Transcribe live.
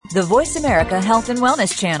the Voice America Health and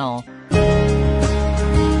Wellness Channel.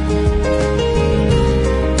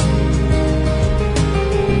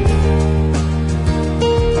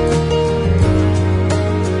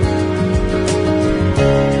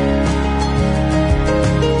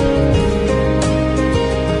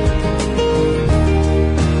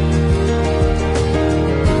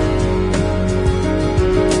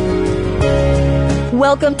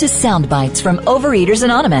 Welcome to Sound Bites from Overeaters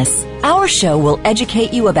Anonymous. Our show will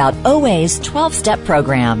educate you about OA's 12-step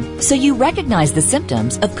program so you recognize the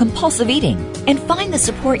symptoms of compulsive eating and find the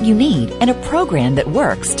support you need in a program that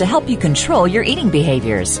works to help you control your eating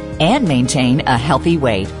behaviors and maintain a healthy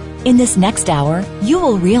weight. In this next hour, you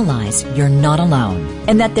will realize you're not alone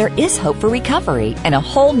and that there is hope for recovery and a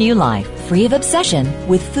whole new life free of obsession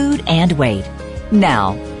with food and weight.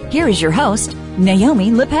 Now, here is your host, Naomi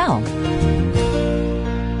Lippel.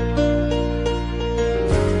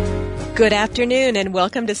 Good afternoon and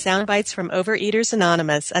welcome to Sound Bites from Overeaters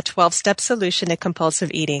Anonymous, a 12-step solution to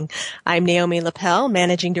compulsive eating. I'm Naomi Lippel,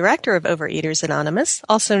 Managing Director of Overeaters Anonymous,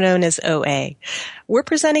 also known as OA. We're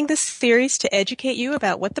presenting this series to educate you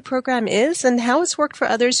about what the program is and how it's worked for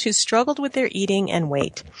others who struggled with their eating and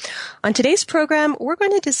weight. On today's program, we're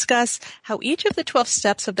going to discuss how each of the 12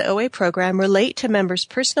 steps of the OA program relate to members'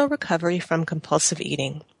 personal recovery from compulsive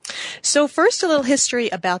eating. So first, a little history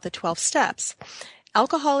about the 12 steps.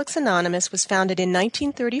 Alcoholics Anonymous was founded in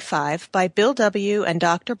 1935 by Bill W. and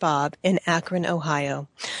Dr. Bob in Akron, Ohio.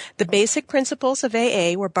 The basic principles of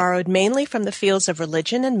AA were borrowed mainly from the fields of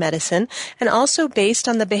religion and medicine and also based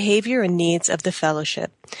on the behavior and needs of the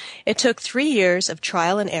fellowship. It took 3 years of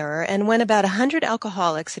trial and error, and when about 100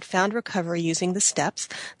 alcoholics had found recovery using the steps,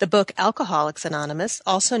 the book Alcoholics Anonymous,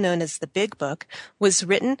 also known as the Big Book, was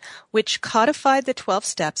written, which codified the 12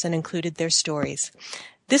 steps and included their stories.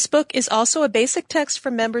 This book is also a basic text for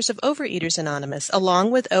members of Overeaters Anonymous,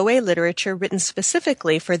 along with OA literature written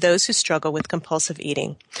specifically for those who struggle with compulsive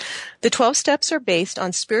eating. The 12 steps are based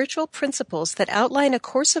on spiritual principles that outline a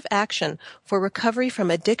course of action for recovery from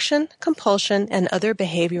addiction, compulsion, and other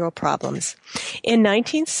behavioral problems. In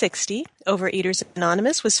 1960, Overeaters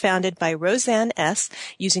Anonymous was founded by Roseanne S.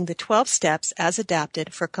 using the 12 steps as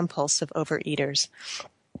adapted for compulsive overeaters.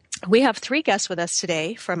 We have 3 guests with us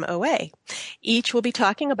today from OA. Each will be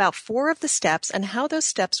talking about 4 of the steps and how those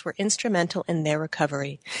steps were instrumental in their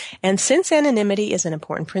recovery. And since anonymity is an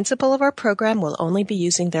important principle of our program, we'll only be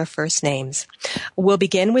using their first names. We'll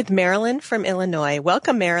begin with Marilyn from Illinois.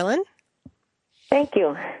 Welcome, Marilyn. Thank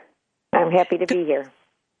you. I'm happy to be here.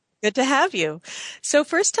 Good to have you. So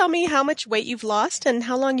first tell me how much weight you've lost and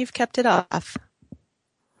how long you've kept it off.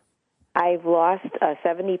 I've lost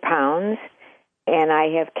 70 pounds. And I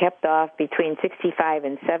have kept off between 65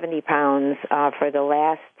 and 70 pounds for the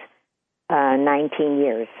last 19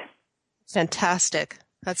 years. Fantastic.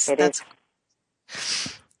 That's.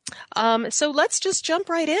 So let's just jump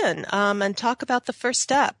right in and talk about the first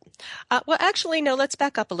step. Well, actually, no, let's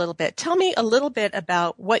back up a little bit. Tell me a little bit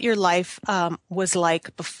about what your life was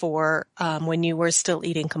like before when you were still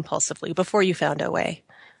eating compulsively, before you found OA.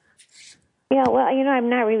 Yeah, well, I'm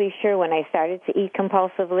not really sure when I started to eat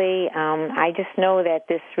compulsively. I just know that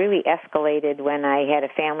this really escalated when I had a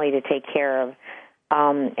family to take care of.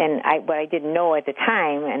 What I didn't know at the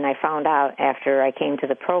time, and I found out after I came to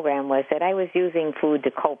the program, was that I was using food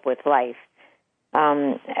to cope with life.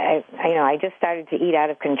 I just started to eat out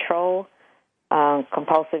of control.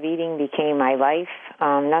 Compulsive eating became my life.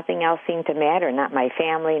 Nothing else seemed to matter, not my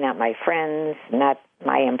family, not my friends, not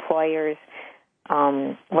my employers.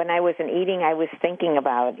 When I wasn't eating, I was thinking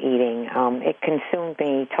about eating. It consumed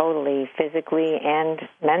me totally, physically and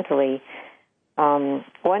mentally.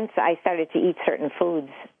 Once I started to eat certain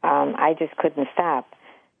foods, I just couldn't stop.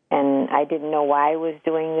 And I didn't know why I was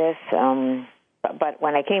doing this. But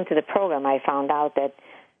when I came to the program, I found out that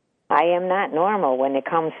I am not normal when it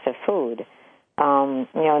comes to food.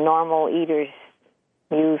 Normal eaters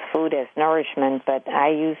use food as nourishment, but I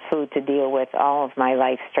use food to deal with all of my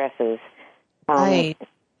life stresses. Right.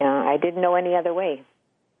 I didn't know any other way.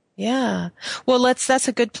 Yeah. Well, that's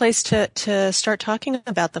a good place to start talking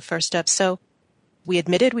about the first step. So we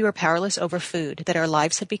admitted we were powerless over food, that our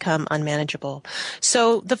lives had become unmanageable.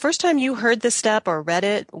 So the first time you heard this step or read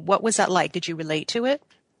it, what was that like? Did you relate to it?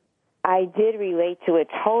 I did relate to it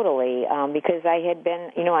totally because I had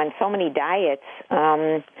been, on so many diets,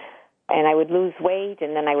 and I would lose weight,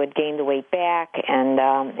 and then I would gain the weight back, and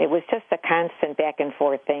it was just a constant back and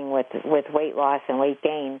forth thing with weight loss and weight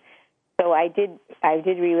gain. So I did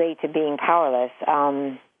relate to being powerless,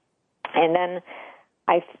 and then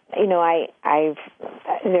and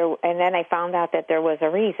then I found out that there was a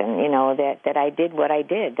reason, that I did what I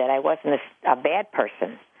did, that I wasn't a bad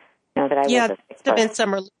person. that I was a sick must have been person.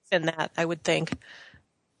 some relief in that, I would think.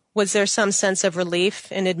 Was there some sense of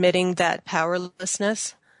relief in admitting that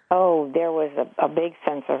powerlessness? Oh, there was a big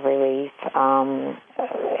sense of relief in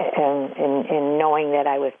knowing that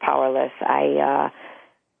I was powerless. I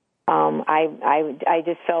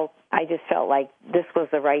just felt like this was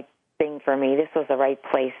the right thing for me. This was the right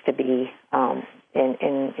place to be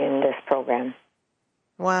in this program.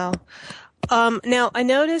 Wow. Now, I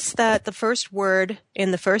noticed that the first word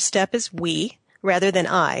in the first step is we rather than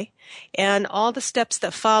I, and all the steps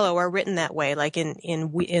that follow are written that way, like in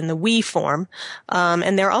the we form,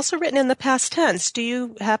 and they're also written in the past tense. Do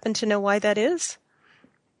you happen to know why that is?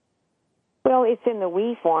 Well, it's in the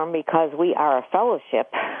we form because we are a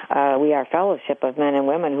fellowship. We are a fellowship of men and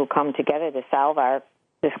women who come together to solve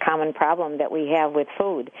this common problem that we have with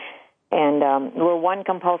food. And we're one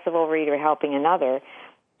compulsive overeater helping another.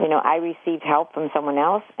 I received help from someone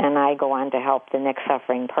else, and I go on to help the next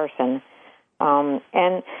suffering person.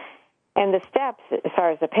 And the steps, as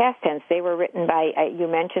far as the past tense, they were written by, you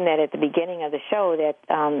mentioned that at the beginning of the show that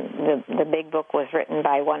the big book was written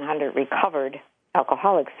by 100 recovered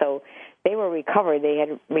alcoholics. So they were recovered. They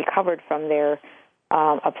had recovered from their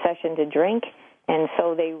obsession to drink, and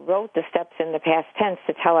so they wrote the steps in the past tense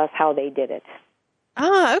to tell us how they did it.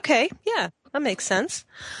 Ah, okay. Yeah, that makes sense.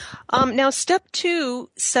 Now, step 2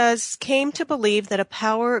 says, came to believe that a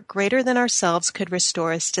power greater than ourselves could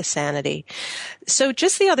restore us to sanity. So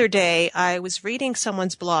just the other day, I was reading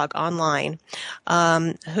someone's blog online.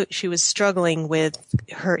 She was struggling with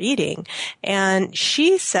her eating, and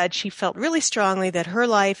she said she felt really strongly that her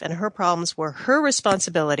life and her problems were her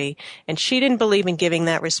responsibility, and she didn't believe in giving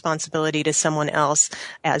that responsibility to someone else,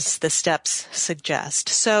 as the steps suggest.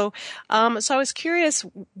 So I was curious,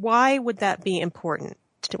 why would that be important?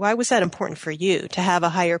 Why was that important for you to have a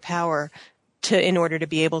higher power in order to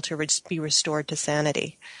be able to be restored to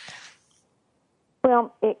sanity?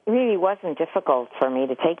 Well, it really wasn't difficult for me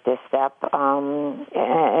to take this step, and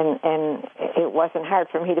it wasn't hard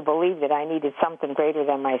for me to believe that I needed something greater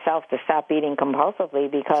than myself to stop eating compulsively,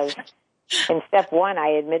 because in step 1 I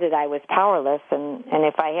admitted I was powerless, and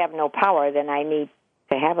if I have no power, then I need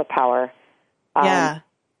to have a power. I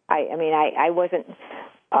wasn't...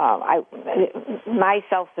 my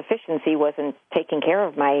self-sufficiency wasn't taking care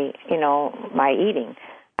of my eating.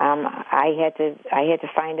 I had to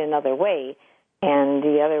find another way, and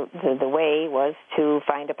the way was to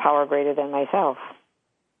find a power greater than myself.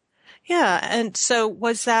 Yeah, and so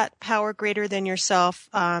was that power greater than yourself?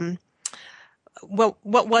 What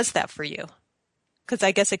was that for you? Because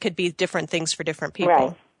I guess it could be different things for different people.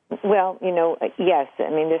 Right. Well, yes. I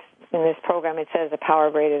mean, in this program, it says a power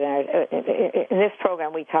greater than our. In this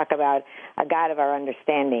program, we talk about a God of our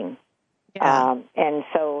understanding, and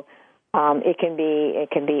so it can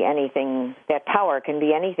be anything. That power can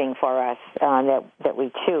be anything for us that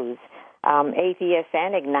we choose. Atheists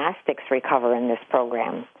and agnostics recover in this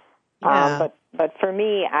program, but for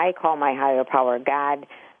me, I call my higher power God.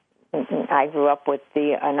 I grew up with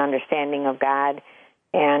an understanding of God,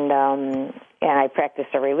 and I practiced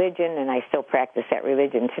a religion, and I still practice that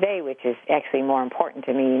religion today, which is actually more important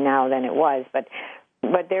to me now than it was. But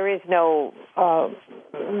there is no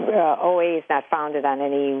OA is not founded on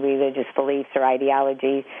any religious beliefs or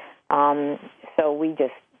ideology, so we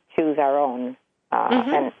just choose our own.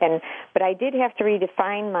 But I did have to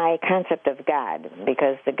redefine my concept of God,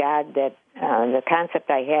 because the concept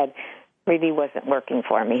I had really wasn't working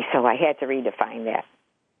for me, so I had to redefine that.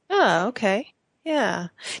 Oh, okay. Yeah.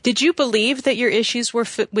 Did you believe that your issues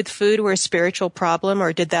with food were a spiritual problem,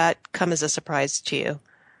 or did that come as a surprise to you?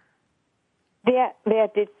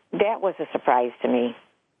 That was a surprise to me.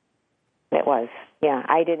 It was. Yeah,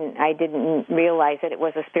 I didn't realize that it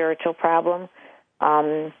was a spiritual problem.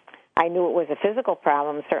 I knew it was a physical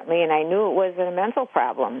problem, certainly, and I knew it was a mental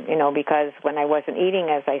problem, because when I wasn't eating,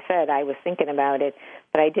 as I said, I was thinking about it,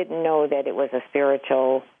 but I didn't know that it was a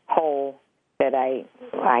spiritual hole that I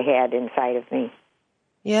had inside of me.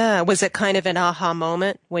 Yeah. Was it kind of an aha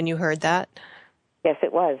moment when you heard that? Yes,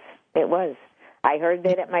 it was. It was. I heard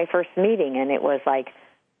that at my first meeting, and it was like,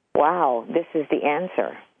 wow, this is the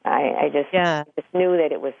answer. I just knew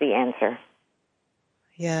that it was the answer.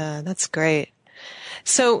 Yeah, that's great.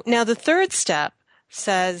 So now the third step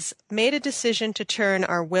says, made a decision to turn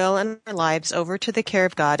our will and our lives over to the care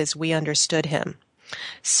of God as we understood Him.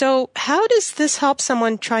 So how does this help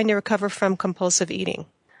someone trying to recover from compulsive eating?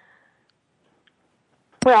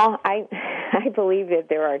 Well, I believe that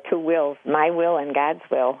there are two wills, my will and God's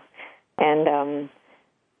will. And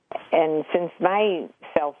since my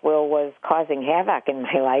self-will was causing havoc in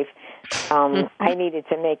my life, I needed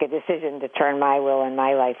to make a decision to turn my will and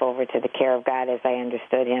my life over to the care of God as I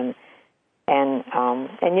understood Him. And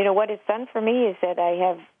you know what it's done for me is that I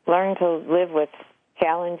have learned to live with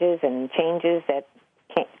challenges and changes that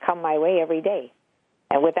can't come my way every day,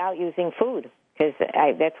 and without using food, because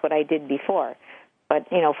that's what I did before.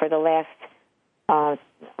 But you know, for the last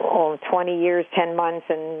 20 years, 10 months,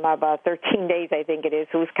 and about 13 days, I think it is.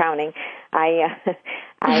 Who's counting? I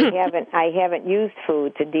haven't used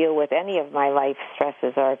food to deal with any of my life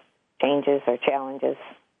stresses or changes or challenges.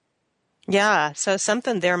 Yeah, so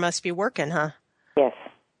something there must be working, huh? Yes.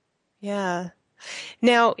 Yeah.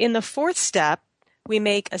 Now, in the fourth step, we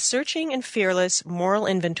make a searching and fearless moral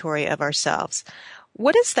inventory of ourselves.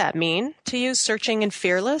 What does that mean, to use searching and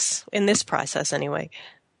fearless, in this process anyway?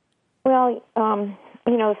 Well,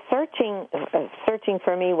 you know, searching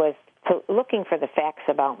for me was looking for the facts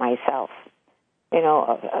about myself. You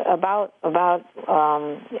know, about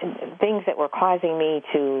things that were causing me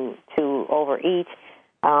to overeat,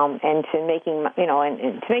 and to making, you know,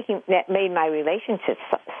 and to making that made my relationships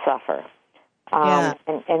suffer.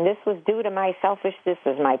 And this was due to my selfishness,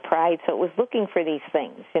 was my pride. So it was looking for these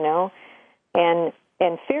things, you know, and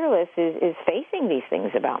fearless is facing these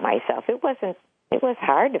things about myself. It was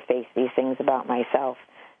hard to face these things about myself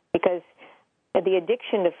because the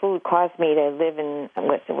addiction to food caused me to live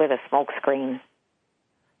with a smoke screen.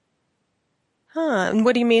 And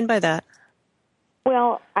what do you mean by that?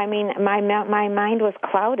 Well, I mean, my mind was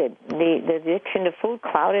clouded. The addiction to food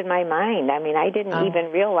clouded my mind. I mean, I didn't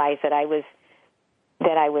even realize that I was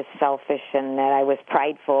selfish and that I was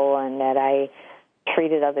prideful and that I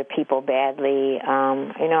treated other people badly. You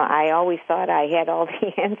know, I always thought I had all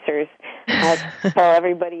the answers for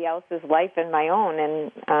everybody else's life and my own,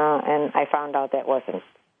 and I found out that wasn't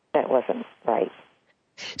right.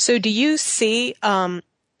 So, do you see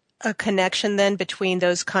a connection then between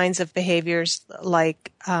those kinds of behaviors,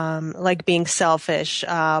 like being selfish,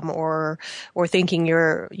 or thinking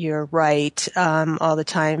you're right all the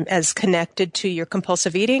time, as connected to your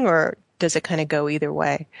compulsive eating, or does it kind of go either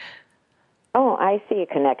way? Oh, I see a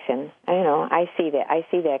connection. You know, I see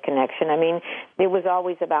that connection. I mean, it was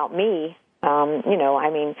always about me. You know,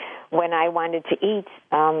 I mean, when I wanted to eat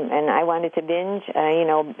and I wanted to binge, you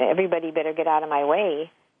know, everybody better get out of my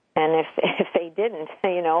way. And if they didn't,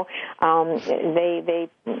 you know, they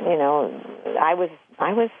you know, I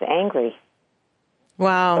was angry.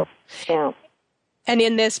 Wow. So, yeah. And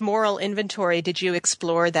in this moral inventory, did you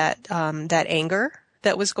explore that anger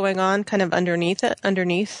that was going on, kind of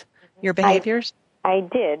underneath your behaviors? I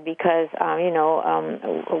did, because you know,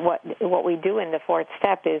 what we do in the fourth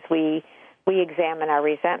step is we examine our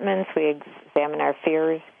resentments, we examine our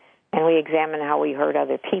fears, and we examine how we hurt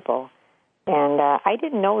other people. And I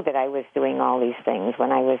didn't know that I was doing all these things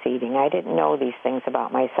when I was eating. I didn't know these things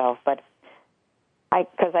about myself, but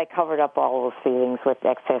because I covered up all those feelings with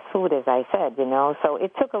excess food, as I said, you know. So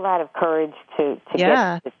it took a lot of courage to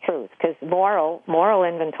get the truth, because moral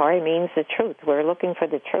inventory means the truth. We're looking for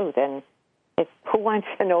the truth, and who wants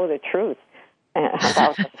to know the truth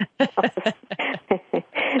about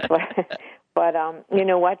but you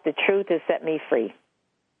know what? The truth has set me free.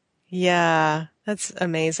 Yeah, that's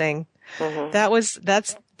amazing. Mm-hmm.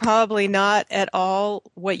 That's probably not at all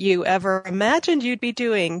what you ever imagined you'd be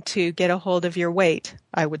doing to get a hold of your weight,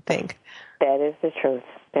 I would think. That is the truth.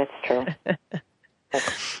 That's true.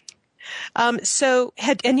 So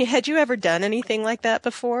had you ever done anything like that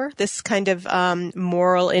before? This kind of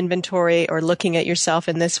moral inventory, or looking at yourself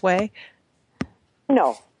in this way?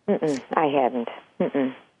 No, I hadn't.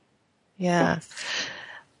 Mm-mm. Yeah.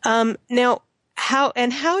 Now, how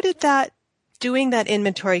did doing that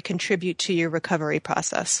inventory contribute to your recovery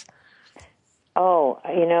process? Oh,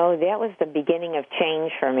 you know, that was the beginning of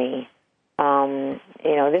change for me. You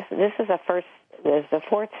know, this is the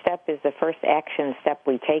fourth step is the first action step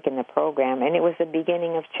we take in the program, and it was the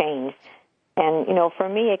beginning of change. And, you know, for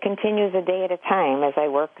me, it continues a day at a time as I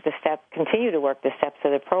continue to work the steps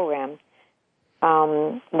of the program.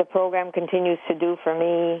 The program continues to do for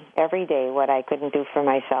me every day what I couldn't do for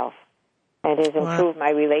myself. It has improved my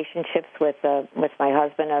relationships with my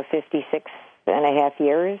husband of 56 and a half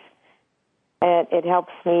years. It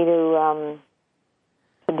helps me to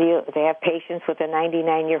have patience with a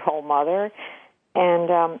 99-year-old mother,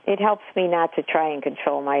 and it helps me not to try and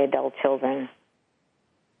control my adult children.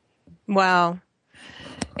 Wow.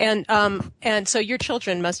 And so your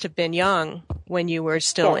children must have been young when you were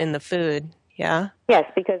still in the food, yeah?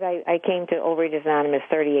 Yes, because I came to Overeaters Anonymous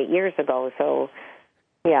 38 years ago, so...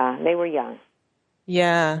 yeah, they were young.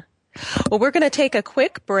 Yeah. Well, we're going to take a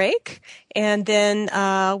quick break, and then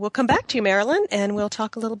we'll come back to you, Marilyn, and we'll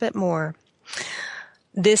talk a little bit more.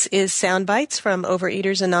 This is Sound Bites from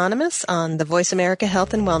Overeaters Anonymous on the Voice America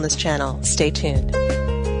Health and Wellness Channel. Stay tuned.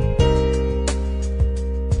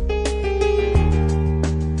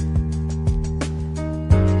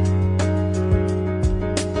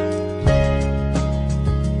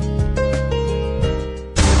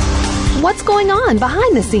 what's going on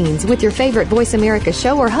behind the scenes with your favorite Voice America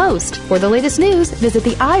show or host. For the latest news, visit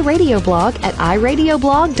the iRadio blog at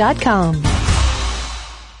iradioblog.com.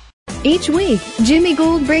 Each week, Jimmy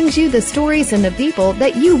Gould brings you the stories and the people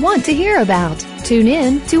that you want to hear about. Tune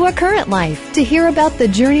in to Our Current Life to hear about the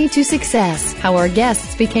journey to success, how our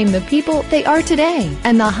guests became the people they are today,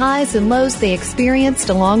 and the highs and lows they experienced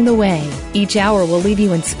along the way. Each hour will leave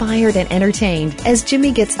you inspired and entertained as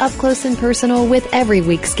Jimmy gets up close and personal with every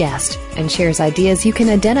week's guest and shares ideas you can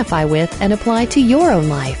identify with and apply to your own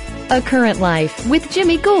life. A Current Life with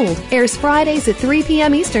Jimmy Gould airs Fridays at 3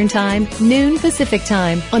 p.m. Eastern Time, noon Pacific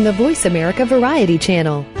Time on the Voice America Variety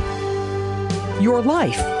Channel. Your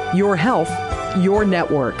life, your health, your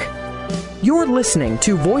network. You're listening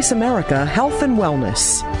to Voice America Health and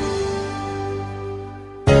Wellness.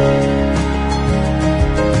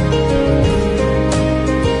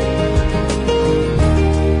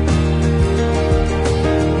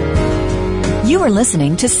 You are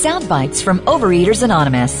listening to Sound Bites from Overeaters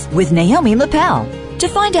Anonymous with Naomi Lapel. To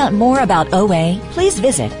find out more about OA, please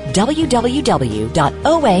visit www.oa.org.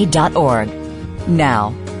 Now,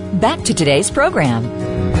 back to today's program.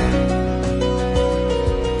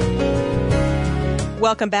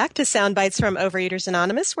 Welcome back to Sound Bites from Overeaters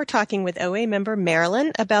Anonymous. We're talking with OA member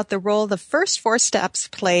Marilyn about the role the first 4 steps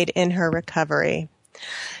played in her recovery.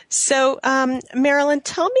 So, Marilyn,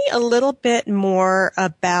 tell me a little bit more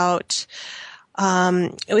about,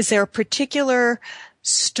 was there a particular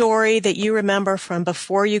story that you remember from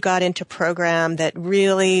before you got into program that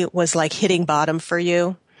really was like hitting bottom for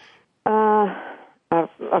you? A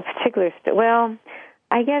particular well,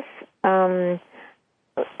 I guess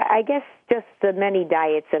just the many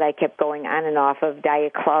diets that I kept going on and off of,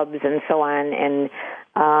 diet clubs and so on, and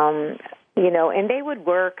and they would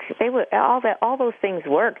work. All those things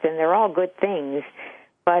worked, and they're all good things.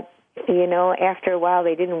 But after a while,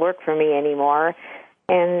 they didn't work for me anymore,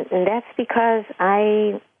 and that's because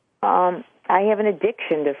I have an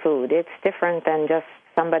addiction to food. It's different than just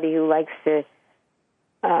somebody who likes to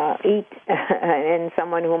eat, and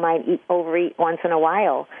someone who might overeat once in a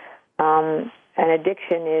while. An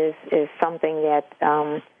addiction is something that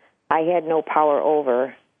I had no power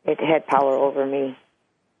over. It had power over me.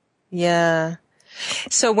 Yeah.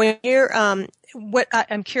 So when you're, I'm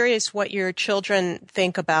curious what your children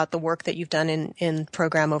think about the work that you've done in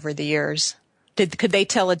program over the years. Could they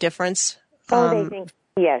tell a difference? They think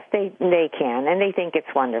yes, they can, and they think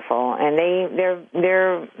it's wonderful, and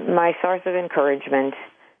they're my source of encouragement,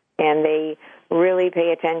 and they really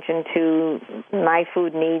pay attention to my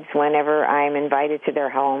food needs whenever I'm invited to their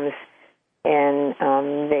homes, and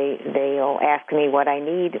they'll ask me what I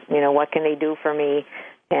need, what can they do for me,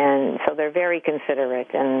 and so they're very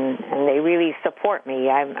considerate, and they really support me.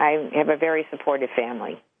 I have a very supportive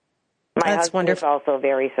family. My husband wonderful. is also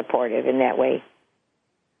very supportive in that way.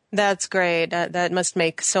 That's great. That must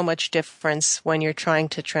make so much difference when you're trying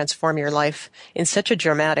to transform your life in such a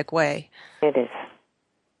dramatic way. It is.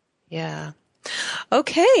 Yeah.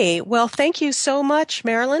 Okay. Well, thank you so much,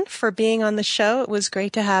 Marilyn, for being on the show. It was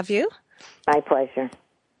great to have you. My pleasure.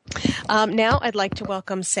 Now I'd like to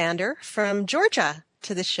welcome Sander from Georgia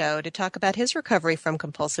to the show to talk about his recovery from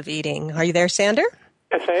compulsive eating. Are you there, Sander?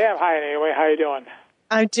 Yes, I am. Hi, Naomi. How are you doing?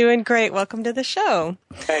 I'm doing great. Welcome to the show.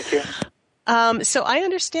 Thank you. So I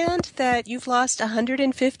understand that you've lost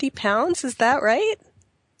 150 pounds. Is that right?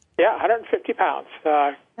 Yeah, 150 pounds.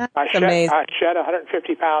 Amazing. I shed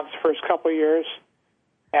 150 pounds the first couple of years,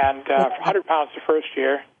 and 100 pounds the first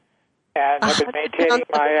year, and I've been maintaining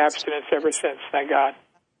my abstinence ever since, thank God.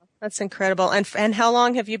 That's incredible. And how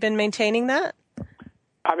long have you been maintaining that?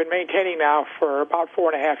 I've been maintaining now for about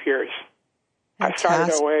 4.5 years. Fantastic. I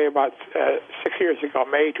started OA about 6 years ago,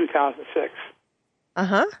 May 2006.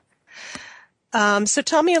 Uh-huh. So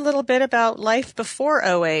tell me a little bit about life before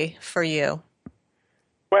OA for you.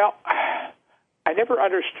 Well, I never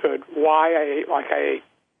understood why I ate like I ate.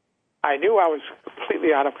 I knew I was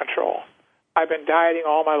completely out of control. I've been dieting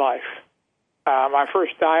all my life. My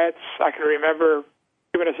first diets, I can remember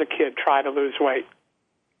even as a kid trying to lose weight.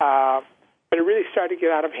 But it really started to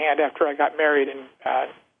get out of hand after I got married in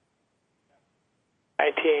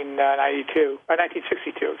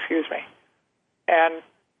 1962, excuse me. And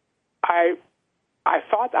I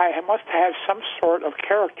thought I must have some sort of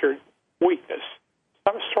character weakness,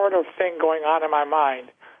 some sort of thing going on in my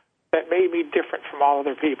mind that made me different from all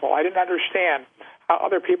other people. I didn't understand how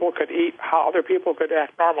other people could eat, how other people could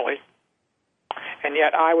act normally, and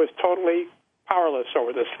yet I was totally powerless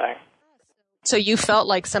over this thing. So you felt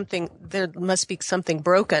like there must be something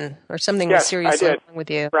broken or something was seriously wrong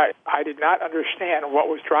with you. Right. I did not understand what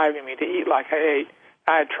was driving me to eat like I ate.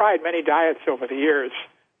 I had tried many diets over the years,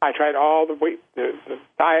 I tried all the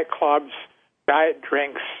diet clubs, diet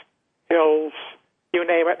drinks, pills, you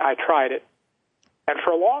name it, I tried it. And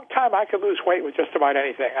for a long time, I could lose weight with just about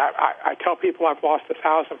anything. I tell people I've lost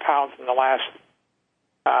 1,000 pounds in the last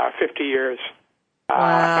 50 years.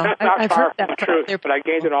 Wow. That's not I've far heard from that the truth, but I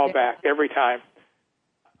gained it all back every time.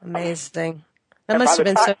 Amazing. That must have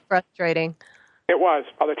been so frustrating. It was.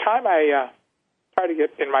 By the time I tried to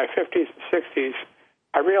get in my 50s and 60s,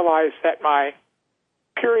 I realized that my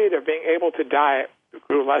period of being able to diet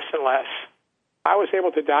grew less and less. I was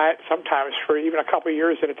able to diet sometimes for even a couple of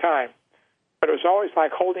years at a time, but it was always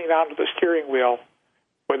like holding down to the steering wheel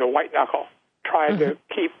with a white knuckle, trying to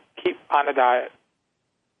keep on a diet.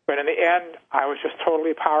 But in the end, I was just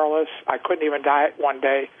totally powerless. I couldn't even diet one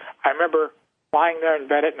day. I remember lying there in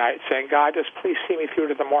bed at night saying, God, just please see me through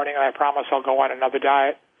to the morning, and I promise I'll go on another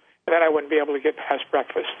diet. And then I wouldn't be able to get past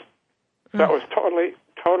breakfast. So I was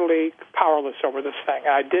totally powerless over this thing.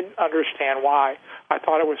 And I didn't understand why. I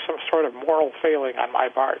thought it was some sort of moral failing on my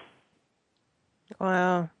part.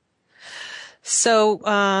 Wow. So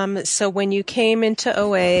when you came into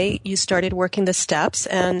OA, you started working the steps,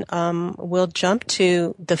 and we'll jump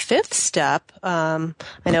to the fifth step. I'm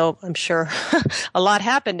sure a lot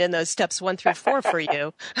happened in those steps 1 through 4 for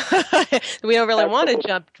you. We don't really want to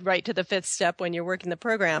jump right to the fifth step when you're working the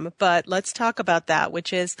program, but let's talk about that,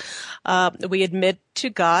 which is we admit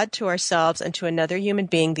to God, to ourselves, and to another human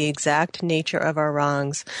being the exact nature of our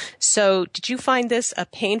wrongs. So did you find this a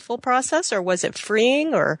painful process, or was it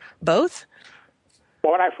freeing, or both?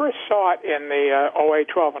 Well, when I first saw it in the OA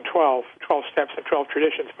 12 and 12 Steps and 12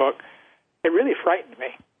 Traditions book, it really frightened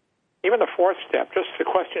me. Even the fourth step, just the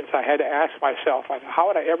questions I had to ask myself, how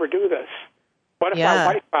would I ever do this? What if my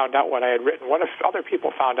wife found out what I had written? What if other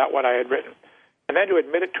people found out what I had written? And then to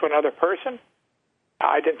admit it to another person,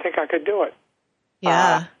 I didn't think I could do it.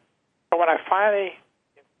 Yeah. But when I finally,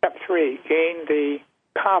 in step 3, gained the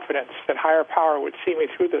confidence that higher power would see me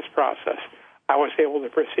through this process, I was able to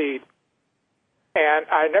proceed. And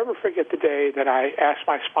I never forget the day that I asked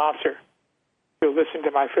my sponsor to listen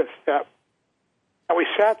to my fifth step. And we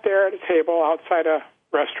sat there at a table outside a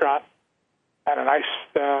restaurant on a nice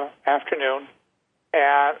afternoon,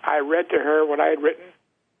 and I read to her what I had written,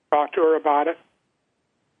 talked to her about it.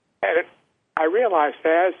 And I realized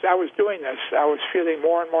as I was doing this, I was feeling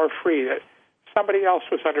more and more free, that somebody else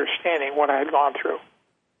was understanding what I had gone through.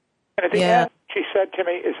 And at the end, she said to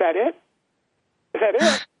me, "Is that it? Is that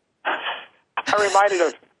it?" I'm reminded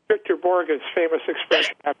of Victor Borge's famous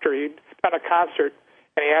expression after he'd done a concert,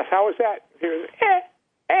 and he asked, "How was that?" He was,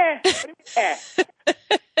 What do you mean,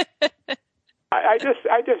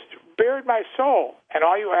 I just bared my soul, and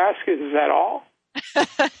all you ask is that all?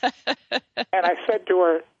 And I said to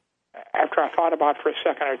her, after I thought about it for a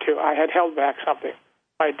second or two, I had held back something,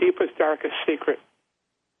 my deepest, darkest secret.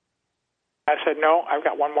 I said, "No, I've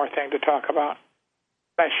got one more thing to talk about."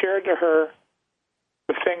 And I shared to her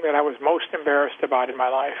the thing that I was most embarrassed about in my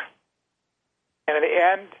life. And in the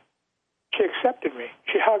end, she accepted me.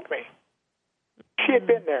 She hugged me. She had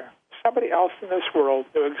been there. Somebody else in this world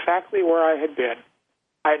knew exactly where I had been.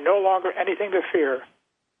 I had no longer anything to fear.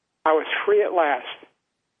 I was free at last.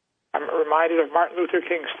 I'm reminded of Martin Luther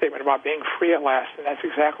King's statement about being free at last, and that's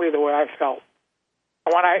exactly the way I felt.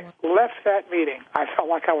 And when I left that meeting, I felt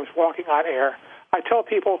like I was walking on air. I tell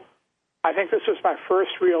people, I think this was my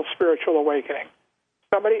first real spiritual awakening.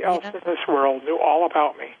 Somebody else in this world knew all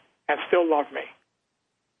about me and still loved me.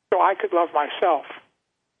 So I could love myself.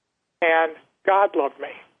 And God loved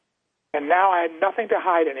me. And now I had nothing to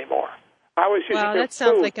hide anymore. I was using that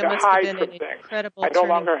sounds food like it to must have hide been from an things. incredible I no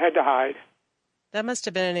longer had to hide. That must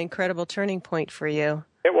have been an incredible turning point for you.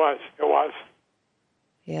 It was.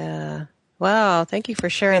 Yeah. Wow. Thank you for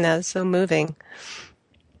sharing that. It's so moving.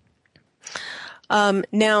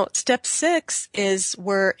 Now, step 6 is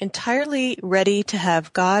we're entirely ready to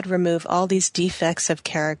have God remove all these defects of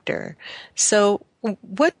character. So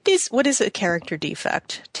what is a character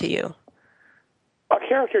defect to you? A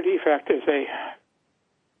character defect is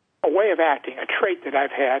a way of acting, a trait that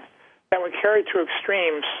I've had that when carried to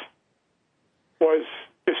extremes was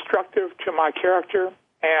destructive to my character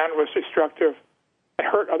and was destructive and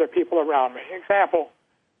hurt other people around me. Example,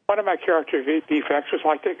 one of my character defects was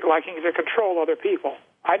liking to control other people.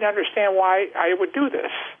 I didn't understand why I would do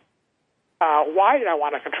this. Why did I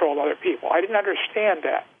want to control other people? I didn't understand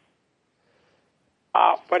that.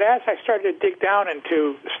 But as I started to dig down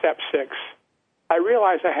into step 6, I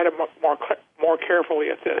realized I had to look more carefully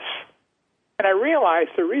at this. And I realized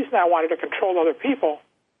the reason I wanted to control other people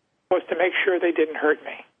was to make sure they didn't hurt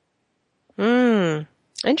me.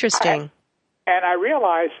 Interesting. And I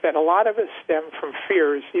realized that a lot of it stemmed from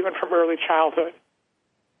fears, even from early childhood.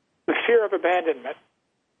 the fear of abandonment,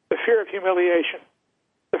 the fear of humiliation,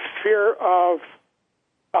 the fear of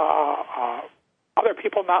other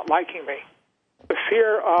people not liking me, the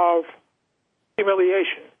fear of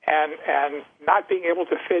humiliation and not being able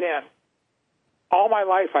to fit in. All my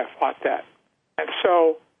life I fought that. And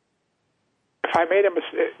so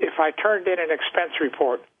if I turned in an expense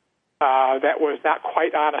report that was not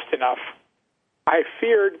quite honest enough, I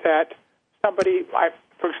feared that somebody,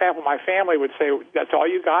 for example, my family would say, that's all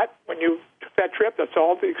you got when you took that trip? That's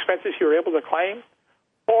all the expenses you were able to claim?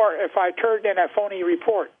 Or if I turned in a phony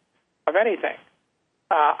report of anything,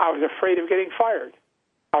 I was afraid of getting fired.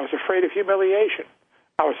 I was afraid of humiliation.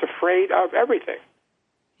 I was afraid of everything.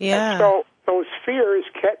 Yeah. And so those fears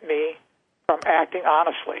kept me from acting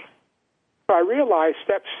honestly. So I realized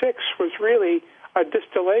step 6 was really a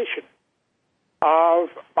distillation of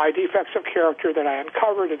my defects of character that I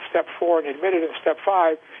uncovered in step 4 and admitted in step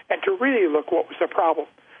 5, and to really look what was the problem.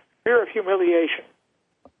 Fear of humiliation,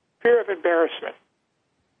 fear of embarrassment,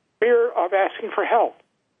 fear of asking for help.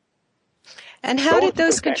 And how did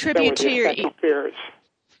those contribute to your fears?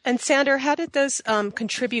 And Sandra, how did those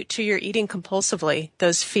contribute to your eating compulsively,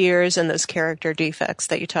 those fears and those character defects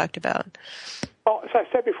that you talked about? Well, as I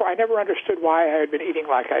said before, I never understood why I had been eating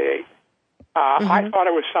like I ate. I thought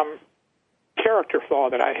it was some character flaw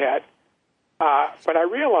that I had. But I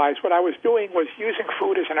realized what I was doing was using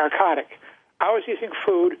food as a narcotic. I was using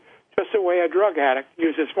food just the way a drug addict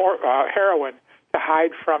uses more heroin to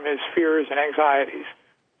hide from his fears and anxieties.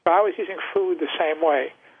 So I was using food the same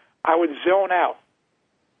way. I would zone out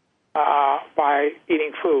by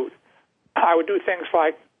eating food. I would do things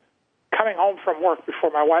like coming home from work before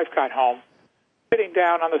my wife got home, sitting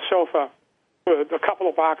down on the sofa with a couple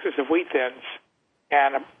of boxes of Wheat Thins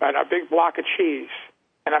and a big block of cheese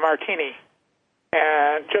and a martini,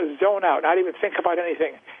 and just zone out, not even think about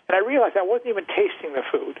anything. And I realized I wasn't even tasting the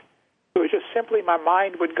food. It was just simply my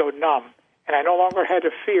mind would go numb, and I no longer had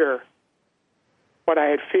to fear what I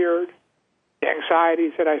had feared, the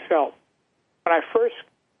anxieties that I felt. When I first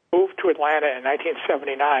moved to Atlanta in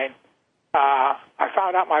 1979, I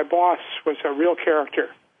found out my boss was a real character.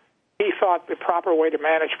 He thought the proper way to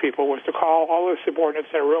manage people was to call all the subordinates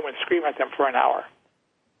in a room and scream at them for an hour.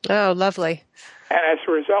 Oh, lovely. And as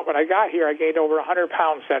a result, when I got here, I gained over 100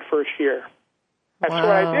 pounds that first year. And wow. So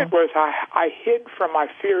what I did was I hid from my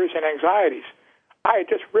fears and anxieties. I had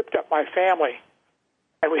just ripped up my family,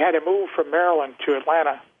 and we had to move from Maryland to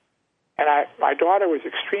Atlanta. And my daughter was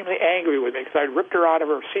extremely angry with me because I ripped her out of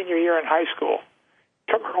her senior year in high school,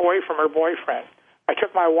 took her away from her boyfriend. I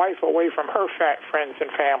took my wife away from her friends and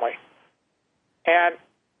family. And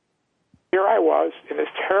here I was in this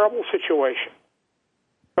terrible situation.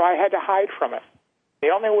 So I had to hide from it. The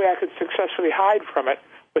only way I could successfully hide from it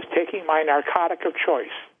was taking my narcotic of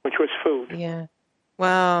choice, which was food. Yeah.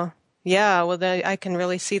 Wow. Yeah, well, I can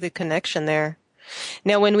really see the connection there.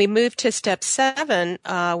 Now, when we move to step 7,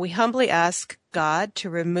 we humbly ask God to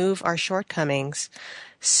remove our shortcomings.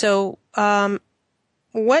 So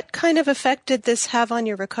what kind of effect did this have on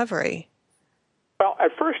your recovery? Well,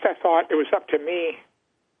 at first I thought it was up to me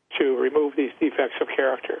to remove these defects of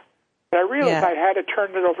character. But I realized I had to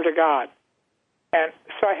turn it over to God. And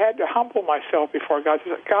so I had to humble myself before God. I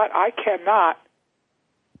said, God, I cannot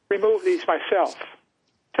remove these myself.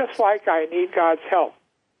 Just like I need God's help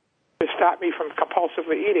to stop me from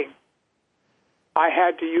compulsively eating, I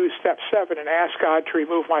had to use step 7 and ask God to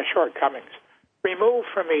remove my shortcomings. Remove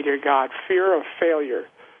from me, dear God, fear of failure,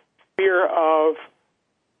 fear of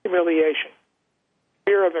humiliation,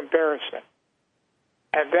 fear of embarrassment,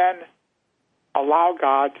 and then allow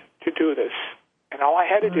God to do this. And all I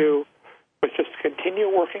had to do was just continue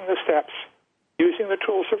working the steps, using the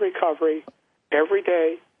tools of recovery every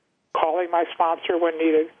day, calling my sponsor when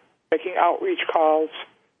needed, making outreach calls,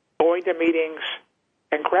 going to meetings,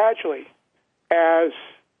 and gradually, as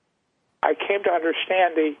I came to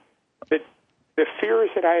understand the fears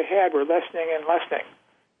that I had were lessening and lessening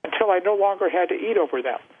until I no longer had to eat over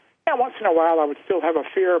them. And once in a while I would still have a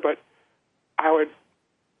fear, but I would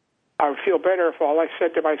feel better if all I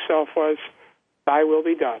said to myself was, thy will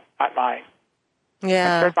be done, not mine.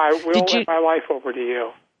 Yeah. I turn my will and my life over to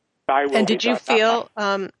you. Thy will and be did you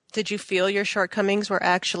done, did you feel your shortcomings were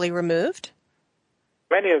actually removed?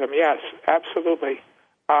 Many of them, yes, absolutely.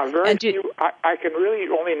 Very few. I can really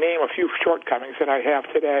only name a few shortcomings that I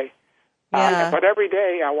have today. Yeah. But every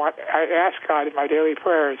day I ask God in my daily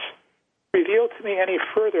prayers, reveal to me any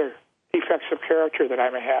further defects of character that I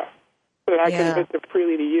may have, so that I can admit them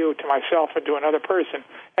freely to you, to myself, and to another person,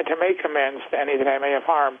 and to make amends to any that I may have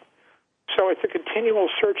harmed. So it's a continual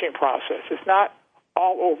searching process. It's not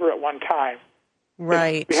all over at one time.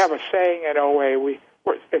 Right. We have a saying at OA, we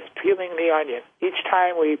It's peeling the onion. Each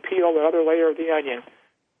time we peel the other layer of the onion,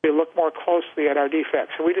 we look more closely at our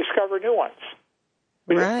defects, and we discover new ones.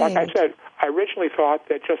 Like I said, I originally thought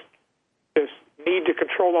that just this need to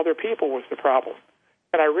control other people was the problem.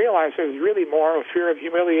 And I realized it was really more a fear of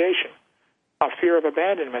humiliation, a fear of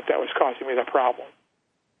abandonment that was causing me the problem.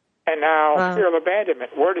 And now, fear of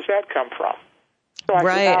abandonment, where does that come from? So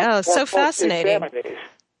I so fascinating.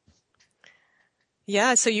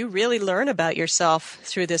 Yeah, so you really learn about yourself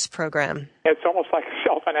through this program. It's almost like a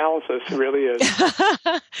self-analysis, it really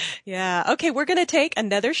is. Yeah. Okay, we're going to take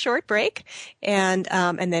another short break, and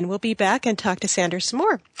then we'll be back and talk to Sandra some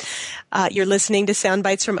more. You're listening to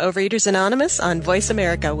Soundbites from Overeaters Anonymous on Voice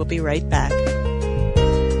America. We'll be right back.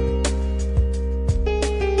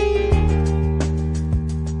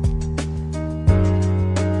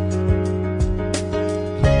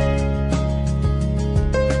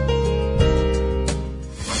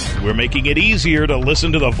 We're making it easier to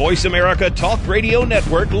listen to the Voice America Talk Radio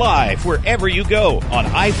Network live wherever you go on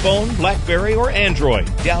iPhone, BlackBerry, or Android.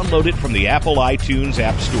 Download it from the Apple iTunes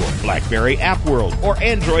App Store, BlackBerry App World, or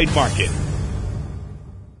Android Market.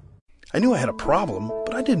 I knew I had a problem,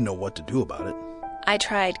 but I didn't know what to do about it. I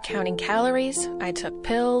tried counting calories, I took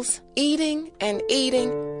pills, eating, and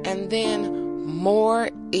then more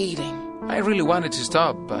eating. I really wanted to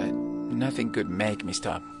stop, but nothing could make me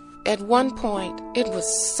stop. At one point, it was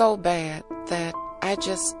so bad that I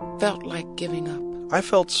just felt like giving up. I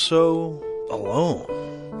felt so alone.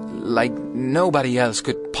 Like nobody else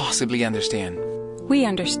could possibly understand. We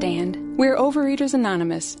understand. We're Overeaters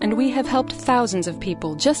Anonymous, and we have helped thousands of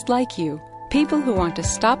people just like you. People who want to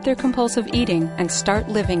stop their compulsive eating and start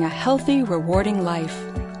living a healthy, rewarding life.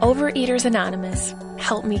 Overeaters Anonymous.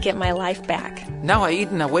 Help me get my life back. Now I eat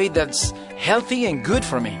in a way that's healthy and good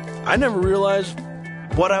for me. I never realized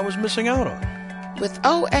what I was missing out on. With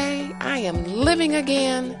OA, I am living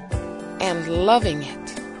again and loving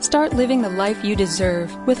it. Start living the life you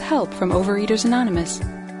deserve with help from Overeaters Anonymous.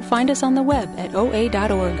 Find us on the web at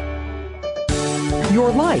oa.org.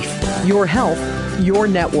 Your life, your health, your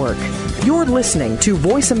network. You're listening to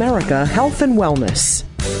Voice America Health and Wellness.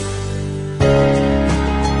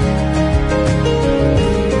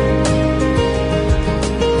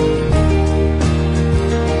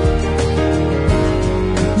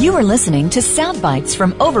 You are listening to Soundbites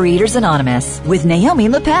from Overeaters Anonymous with Naomi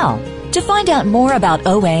Lapel. To find out more about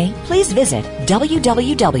OA, please visit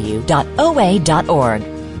www.oa.org.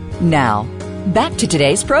 Now, back to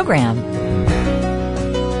today's program.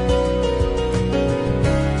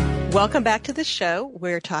 Welcome back to the show.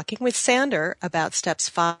 We're talking with Sander about steps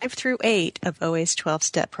 5 through 8 of OA's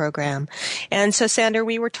 12-step program. And so, Sander,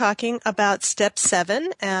 we were talking about step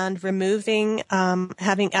 7 and removing,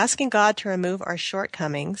 asking God to remove our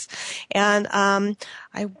shortcomings. And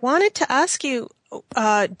I wanted to ask you,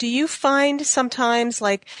 do you find sometimes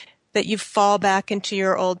like that you fall back into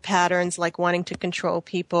your old patterns, like wanting to control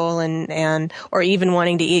people and or even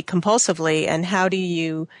wanting to eat compulsively? And how do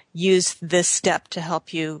you use this step to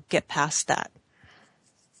help you get past that?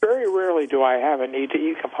 Very rarely do I have a need to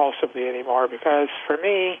eat compulsively anymore, because for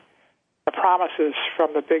me, the promises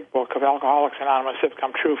from the big book of Alcoholics Anonymous have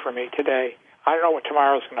come true for me today. I don't know what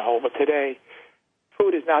tomorrow's going to hold, but today,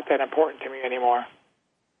 food is not that important to me anymore.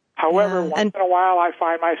 However, once in a while I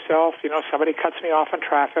find myself, somebody cuts me off in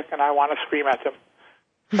traffic and I want to scream at them.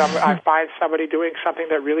 I find somebody doing something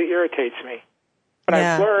that really irritates me. But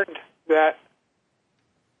I've learned that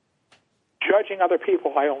judging other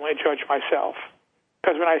people, I only judge myself.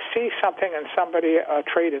 Because when I see something in somebody, a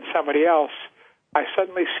trait in somebody else, I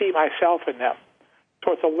suddenly see myself in them.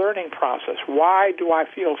 So it's a learning process. Why do I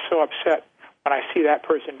feel so upset when I see that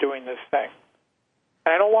person doing this thing?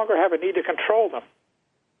 And I no longer have a need to control them.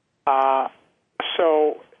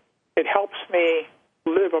 So it helps me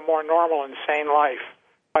live a more normal and sane life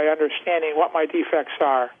by understanding what my defects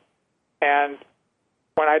are. And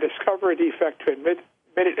when I discover a defect, to admit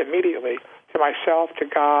it immediately to myself, to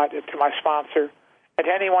God, and to my sponsor, and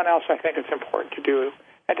to anyone else I think it's important to do,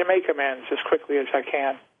 and to make amends as quickly as I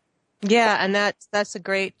can. Yeah, and that's a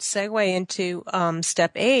great segue into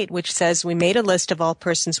step 8, which says we made a list of all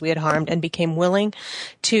persons we had harmed and became willing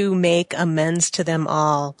to make amends to them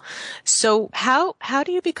all. So how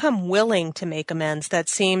do you become willing to make amends? That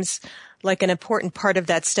seems like an important part of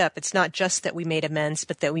that step. It's not just that we made amends,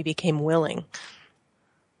 but that we became willing.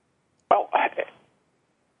 Well,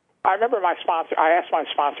 I remember I asked my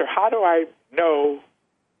sponsor, how do I know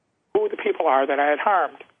who the people are that I had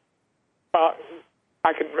harmed? Well,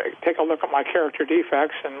 I can take a look at my character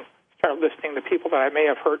defects and start listing the people that I may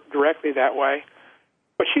have hurt directly that way.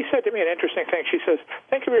 But she said to me an interesting thing. She says,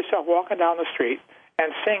 think of yourself walking down the street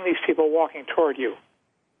and seeing these people walking toward you.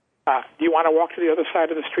 Do you want to walk to the other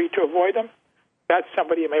side of the street to avoid them? That's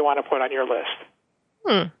somebody you may want to put on your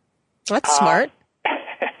list. That's smart.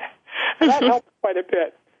 And that helped quite a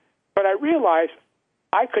bit. But I realized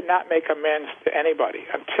I could not make amends to anybody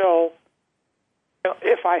until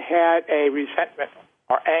if I had a resentment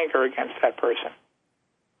or anger against that person.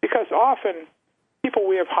 Because often people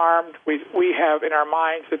we have harmed, we have in our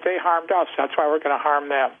minds that they harmed us. That's why we're going to harm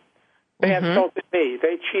them. They insulted me.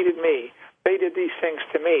 They cheated me. They did these things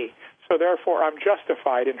to me. So therefore, I'm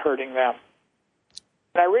justified in hurting them.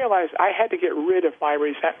 And I realized I had to get rid of my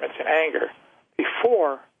resentments and anger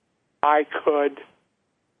before I could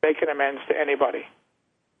make an amends to anybody.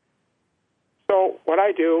 So what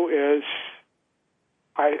I do is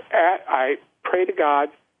I pray to God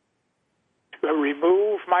to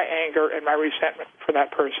remove my anger and my resentment for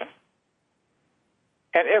that person.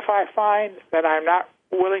 And if I find that I'm not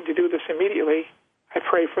willing to do this immediately, I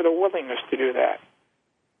pray for the willingness to do that.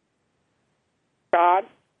 God,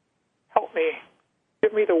 help me.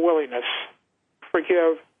 Give me the willingness to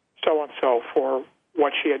forgive so-and-so for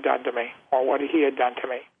what she had done to me or what he had done to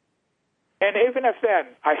me. And even if then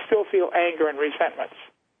I still feel anger and resentments,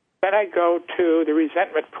 then I go to the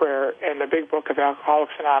resentment prayer in the big book of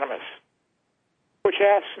Alcoholics Anonymous, which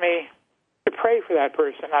asks me to pray for that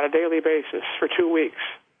person on a daily basis for 2 weeks,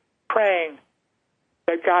 praying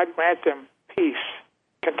that God grant them peace,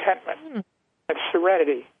 contentment, and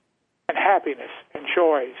serenity, and happiness, and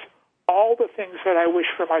joys. All the things that I wish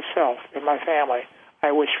for myself and my family,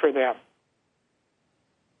 I wish for them.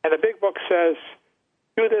 And the big book says,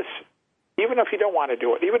 do this even if you don't want to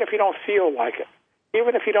do it, even if you don't feel like it,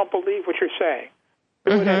 even if you don't believe what you're saying.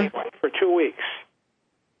 Do it anyway for 2 weeks.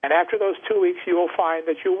 And after those 2 weeks, you will find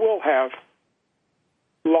that you will have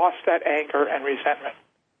lost that anger and resentment.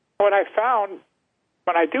 What I found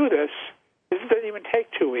when I do this is it doesn't even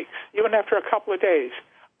take 2 weeks. Even after a couple of days,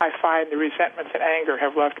 I find the resentments and anger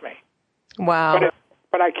have left me. Wow.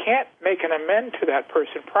 But I can't make an amend to that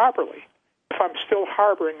person properly if I'm still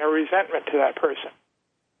harboring a resentment to that person.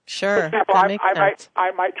 Sure. For example,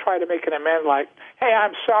 I might try to make an amend like, hey,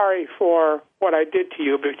 I'm sorry for what I did to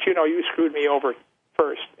you, but, you screwed me over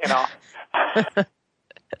first, You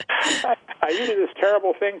did this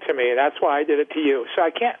terrible thing to me, and that's why I did it to you. So I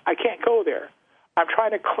can't go there. I'm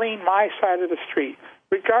trying to clean my side of the street,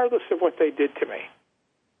 regardless of what they did to me.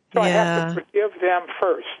 So I have to forgive them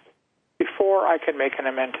first before I can make an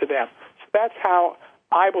amend to them. So that's how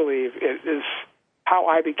I believe it is how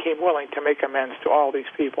I became willing to make amends to all these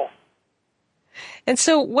people. And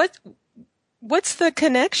so what's the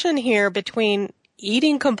connection here between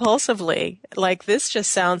eating compulsively? Like, this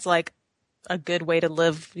just sounds like a good way to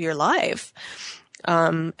live your life,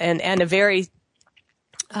 and a very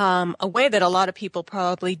a way that a lot of people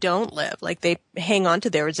probably don't live. Like, they hang on to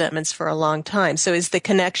their resentments for a long time. So is the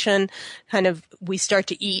connection kind of, we start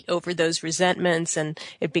to eat over those resentments and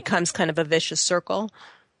it becomes kind of a vicious circle?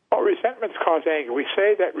 Well, resentments cause anger. We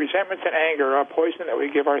say that resentments and anger are a poison that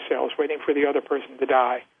we give ourselves waiting for the other person to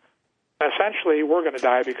die. And essentially, we're going to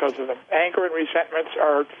die because of them. Anger and resentments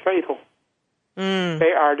are fatal.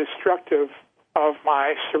 They are destructive of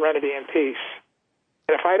my serenity and peace.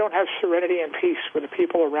 And if I don't have serenity and peace with the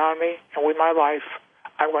people around me and with my life,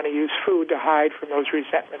 I'm going to use food to hide from those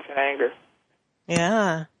resentments and anger.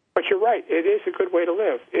 Yeah. But you're right. It is a good way to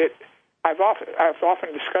live. I've often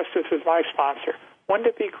discussed this with my sponsor. Wouldn't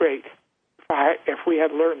it be great if we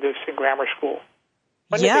had learned this in grammar school?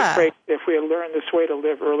 Wouldn't it be great if we had learned this way to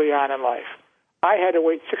live early on in life? I had to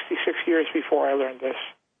wait 66 years before I learned this.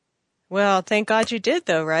 Well, thank God you did,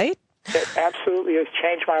 though, right? It absolutely has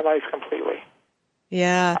changed my life completely.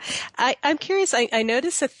 Yeah. I'm curious. I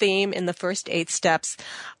noticed a theme in the first 8 steps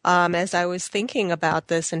as I was thinking about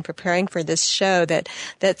this and preparing for this show that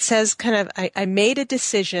says kind of, I made a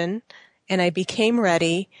decision and I became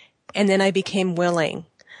ready and then I became willing.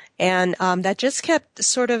 And that just kept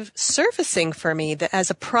sort of surfacing for me as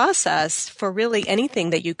a process for really anything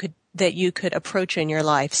that you could approach in your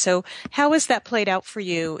life. So how has that played out for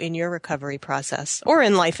you in your recovery process or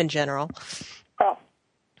in life in general? Well,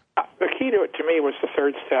 the key to it to me was the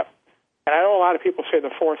 3rd step. And I know a lot of people say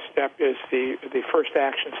the 4th step is the first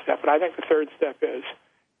action step, but I think the 3rd step is.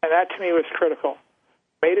 And that to me was critical.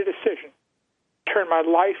 Made a decision. Turned my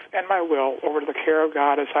life and my will over to the care of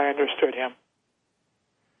God as I understood Him.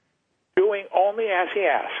 Doing only as He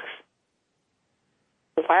asks.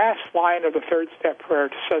 The last line of the 3rd step prayer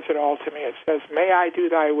says it all to me. It says, may I do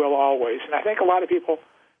thy will always. And I think a lot of people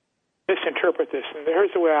misinterpret this, and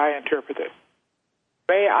here's the way I interpret it.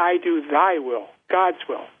 May I do thy will, God's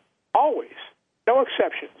will, always. No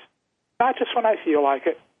exceptions. Not just when I feel like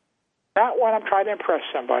it. Not when I'm trying to impress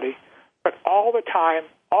somebody, but all the time,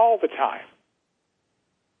 all the time.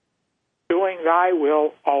 Doing thy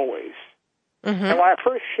will always. Mm-hmm. And when I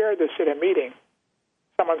first shared this at a meeting,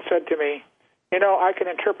 someone said to me, I can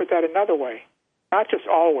interpret that another way. Not just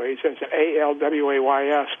always as an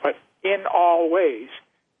ALWAYS, but in all ways.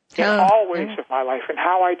 In all ways of my life, and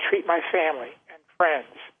how I treat my family and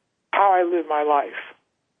friends, how I live my life.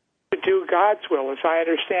 To do God's will as I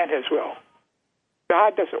understand His will.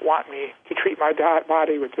 God doesn't want me to treat my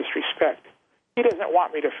body with disrespect. He doesn't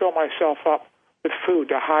want me to fill myself up with food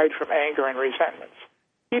to hide from anger and resentments.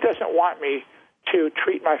 He doesn't want me to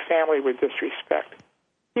treat my family with disrespect.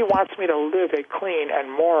 He wants me to live a clean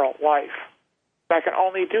and moral life. I can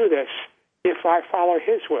only do this if I follow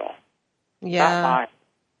His will, not mine.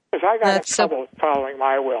 Because I got in trouble following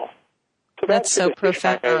my will. So that's so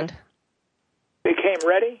profound. Became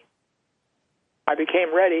ready. I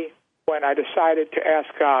became ready when I decided to ask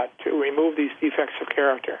God to remove these defects of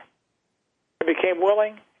character. I became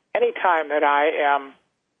willing any time that I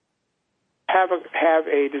have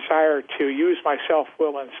a desire to use my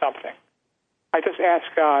self-will in something. I just ask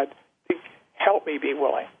God to help me be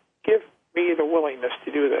willing. Give me the willingness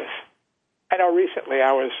to do this. I know recently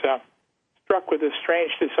I was struck with this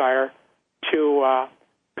strange desire to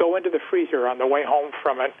go into the freezer on the way home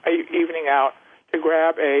from an evening out to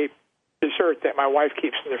grab a dessert that my wife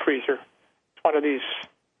keeps in the freezer. It's one of these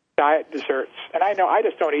diet desserts. And I know I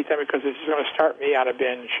just don't eat them because it's going to start me on a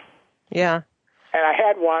binge. Yeah. And I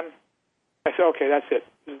had one. I said, okay, that's it.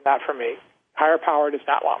 This is not for me. Higher power does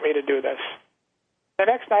not want me to do this. The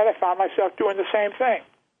next night I found myself doing the same thing.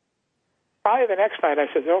 Finally, the next night I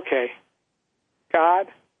said, okay, God,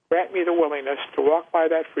 grant me the willingness to walk by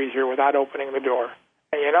that freezer without opening the door.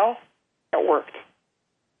 And it worked.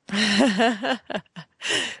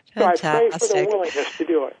 So I pray for the willingness to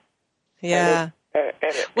do it. Yeah.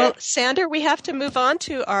 Well, Sandra, we have to move on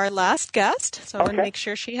to our last guest, so I want to make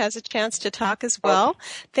sure she has a chance to talk as well.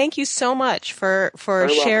 Thank you so much for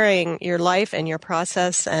sharing your life and your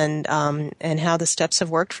process and how the steps have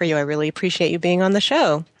worked for you. I really appreciate you being on the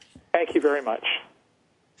show. Thank you very much.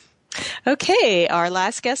 Okay, our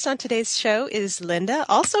last guest on today's show is Linda,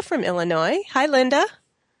 also from Illinois. Hi, Linda.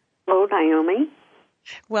 Hello, Naomi.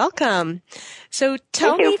 Welcome. So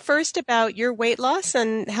tell me first about your weight loss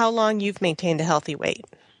and how long you've maintained a healthy weight.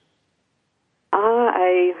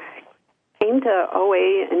 I came to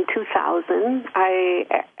OA in 2000. I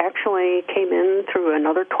actually came in through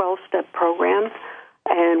another 12-step program,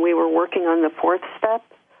 and we were working on the fourth step,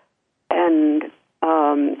 and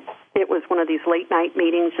it was one of these late-night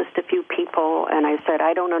meetings, just a few people, and I said,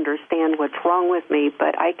 I don't understand what's wrong with me,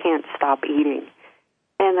 but I can't stop eating.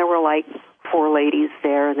 And there were like 4 ladies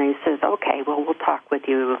there, and they says, okay, well, we'll talk with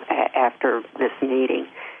you after this meeting.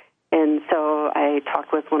 And so I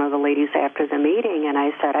talked with one of the ladies after the meeting, and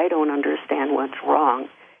I said, I don't understand what's wrong.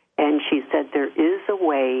 And she said, there is a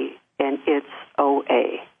way, and it's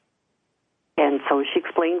OA. And so she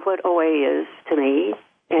explained what OA is to me,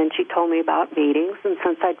 and she told me about meetings. And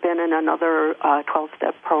since I'd been in another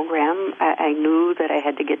 12-step program, I knew that I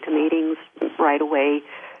had to get to meetings right away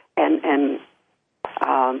and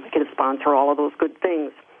get a sponsor, all of those good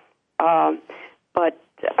things. But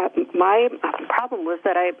my problem was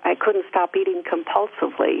that I couldn't stop eating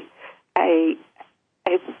compulsively. I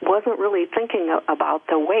wasn't really thinking about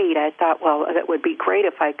the weight. I thought, well, that would be great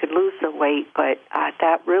if I could lose the weight, but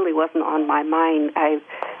that really wasn't on my mind. I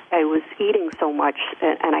was eating so much,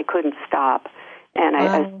 and I couldn't stop. And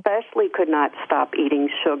I especially could not stop eating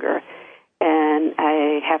sugar. And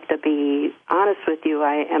I have to be honest with you,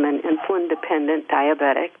 I am an insulin-dependent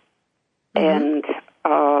diabetic. And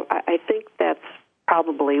I think that's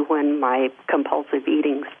probably when my compulsive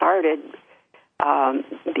eating started,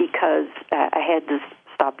 because I had to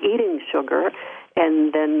stop eating sugar,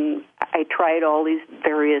 and then I tried all these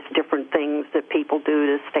various different things that people do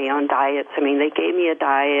to stay on diets. I mean, they gave me a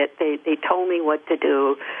diet, they told me what to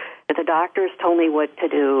do, the doctors told me what to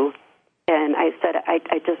do, and I said,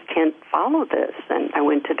 I just can't follow this. And I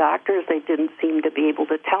went to doctors, they didn't seem to be able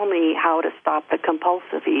to tell me how to stop the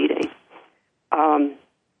compulsive eating.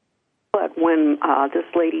 But when this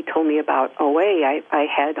lady told me about OA, I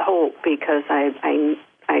had hope, because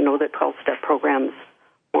I know that 12-step programs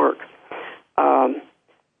work.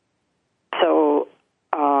 So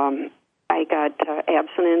I got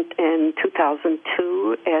abstinent in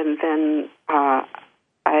 2002, and then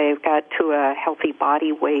I got to a healthy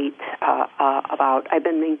body weight I've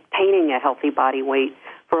been maintaining a healthy body weight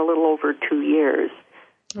for a little over 2 years.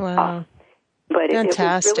 Wow. But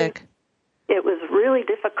fantastic. It was really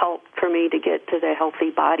difficult for me to get to the healthy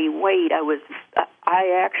body weight.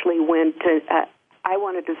 I actually went to, I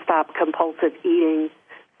wanted to stop compulsive eating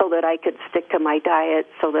so that I could stick to my diet,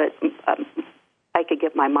 so that I could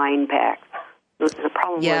get my mind back. The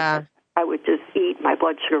problem was I would just eat, my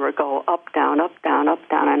blood sugar would go up, down, up, down, up,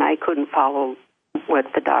 down, and I couldn't follow what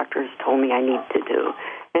the doctors told me I need to do.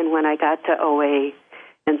 And when I got to OA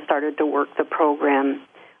and started to work the program,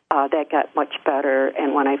 that got much better.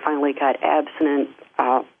 And when I finally got abstinent,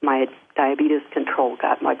 my diabetes control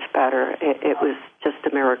got much better. It was just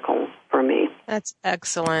a miracle for me. That's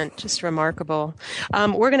excellent. Just remarkable.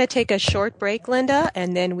 We're going to take a short break, Linda,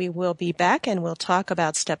 and then we will be back and we'll talk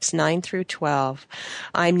about steps 9 through 12.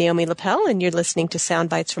 I'm Naomi Lapel, and you're listening to Sound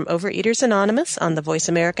Bites from Overeaters Anonymous on the Voice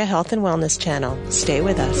America Health and Wellness channel. Stay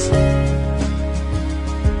with us.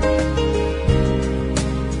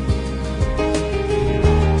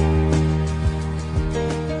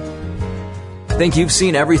 Think you've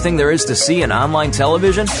seen everything there is to see in online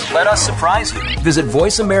television? Let us surprise you. Visit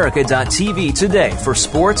voiceamerica.tv today for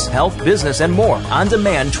sports, health, business, and more on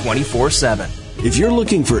demand 24/7. If you're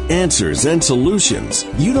looking for answers and solutions,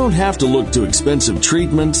 you don't have to look to expensive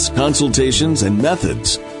treatments, consultations, and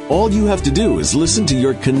methods. All you have to do is listen to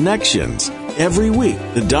your connections. Every week,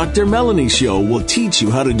 the Dr. Melanie Show will teach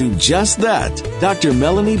you how to do just that. Dr.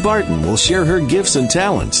 Melanie Barton will share her gifts and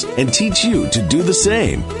talents and teach you to do the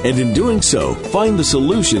same. And in doing so, find the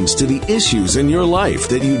solutions to the issues in your life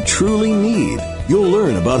that you truly need. You'll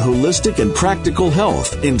learn about holistic and practical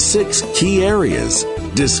health in 6 key areas.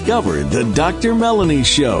 Discover the Dr. Melanie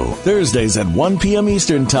Show, Thursdays at 1 p.m.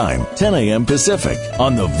 Eastern Time, 10 a.m. Pacific,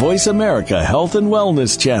 on the Voice America Health and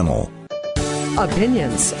Wellness channel.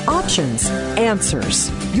 Opinions, options, answers.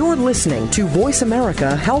 You're listening to Voice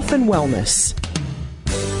America Health and Wellness.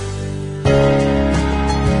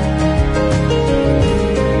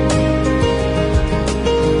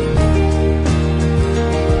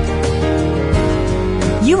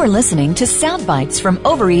 You are listening to Sound Bites from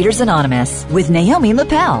Overeaters Anonymous with Naomi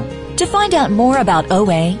Lapel. To find out more about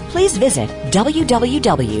OA, please visit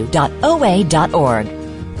www.oa.org.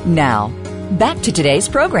 Now, back to today's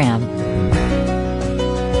program.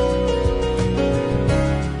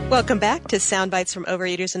 Welcome back to Sound Bites from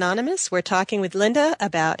Overeaters Anonymous. We're talking with Linda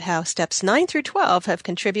about how steps 9 through 12 have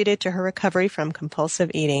contributed to her recovery from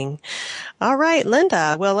compulsive eating. All right,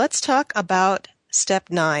 Linda, well, let's talk about step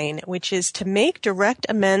 9, which is to make direct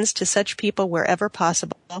amends to such people wherever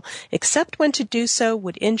possible, except when to do so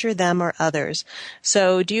would injure them or others.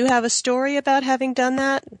 So do you have a story about having done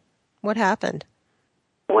that? What happened?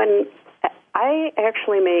 When I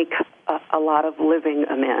actually make a lot of living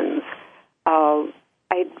amends,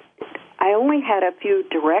 I only had a few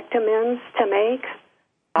direct amends to make.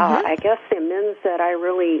 I guess the amends that I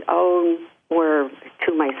really owe were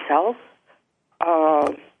to myself.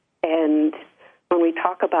 And when we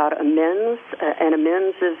talk about amends, an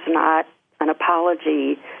amends is not an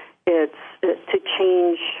apology. It's to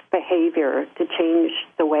change behavior, to change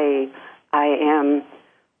the way I am,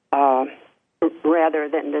 rather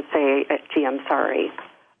than to say, gee, I'm sorry.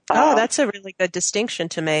 That's a really good distinction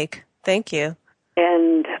to make. Thank you.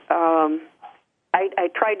 And I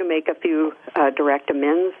tried to make a few direct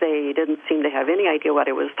amends. They didn't seem to have any idea what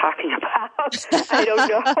I was talking about. I don't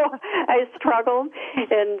know. I struggled.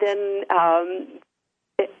 And then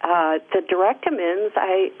the direct amends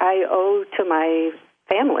I owe to my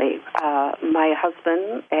family, my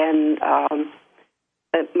husband and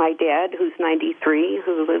my dad, who's 93,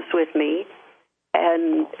 who lives with me.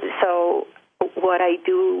 And so what I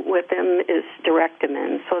do with them is direct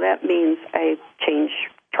amends. So that means I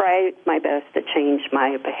try my best to change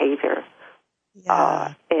my behavior.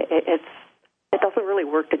 Yeah. It doesn't really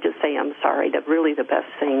work to just say I'm sorry. Really the best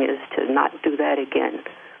thing is to not do that again.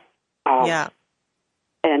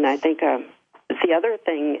 And I think the other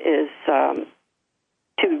thing is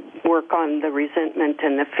to work on the resentment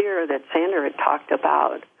and the fear that Sandra had talked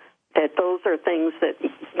about. That those are things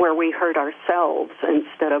where we hurt ourselves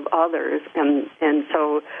instead of others, and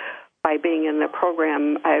so by being in the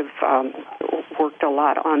program, I've worked a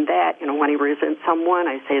lot on that. You know, when I resent someone,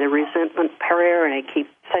 I say the resentment prayer, and I keep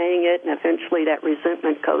saying it, and eventually that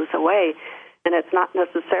resentment goes away. And it's not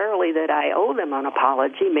necessarily that I owe them an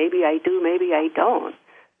apology. Maybe I do, maybe I don't.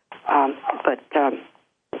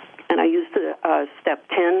 And I use the step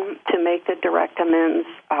 10 to make the direct amends.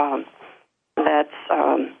 That's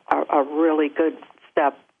a really good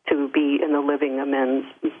step to be in the living amends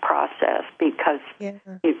process because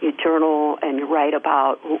you journal and you write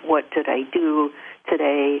about what did I do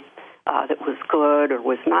today that was good or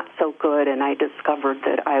was not so good, and I discovered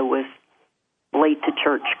that I was late to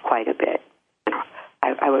church quite a bit.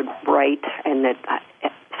 I would write, and that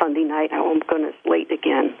Sunday night, oh, I'm goodness, late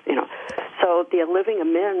again. So so the living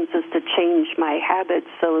amends is to change my habits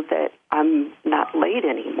so that I'm not late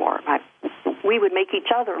anymore. We would make each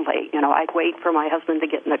other late. I'd wait for my husband to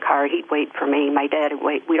get in the car. He'd wait for me. My dad would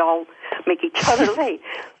wait. We'd all make each other late.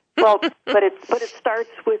 Well, but it starts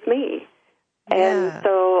with me. And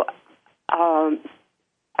so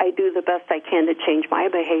I do the best I can to change my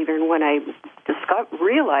behavior. And when I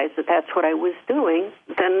realized that that's what I was doing,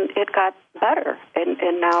 then it got better.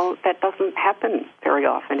 And now that doesn't happen very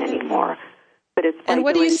often anymore. But it's and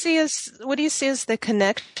what do you see as the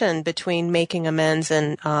connection between making amends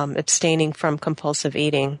and abstaining from compulsive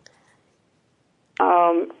eating?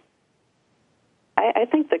 I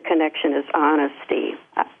think the connection is honesty.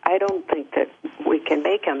 I don't think that we can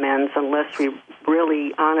make amends unless we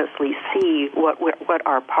really honestly see what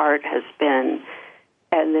our part has been.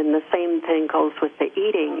 And then the same thing goes with the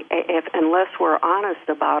eating. Unless we're honest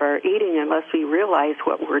about our eating, unless we realize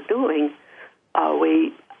what we're doing,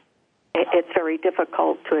 it's very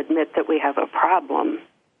difficult to admit that we have a problem.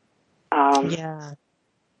 That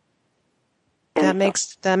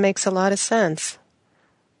makes a lot of sense.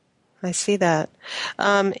 I see that.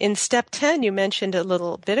 In step 10, you mentioned a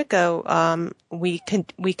little bit ago, we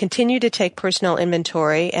continue to take personal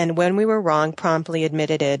inventory, and when we were wrong, promptly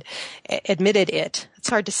admitted it. It's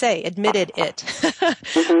hard to say, admitted it.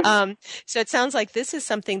 So it sounds like this is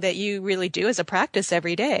something that you really do as a practice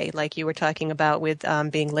every day, like you were talking about with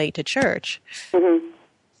being late to church. Mm-hmm.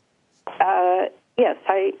 Yes,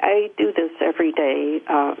 I do this every day,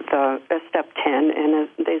 the step 10, and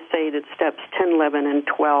they say that steps 10, 11, and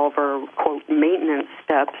 12 are, quote, maintenance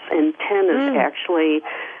steps, and 10 is actually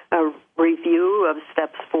a review of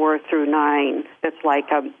steps 4 through 9. It's like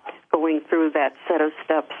going through that set of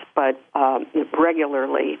steps, but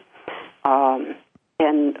regularly.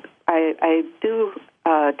 And I do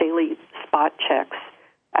daily spot checks.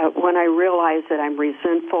 When I realize that I'm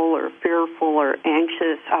resentful or fearful or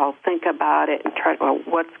anxious, I'll think about it and try,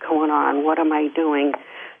 what's going on? What am I doing?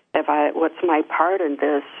 What's my part in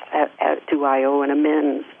this? Do I owe an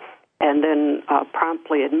amends? And then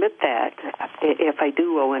promptly admit that if I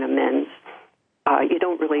do owe an amends. You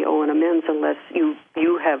don't really owe an amends unless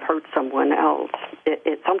you have hurt someone else.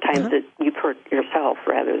 Sometimes you've hurt yourself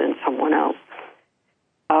rather than someone else.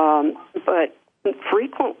 But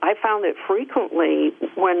I found that frequently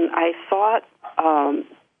when I thought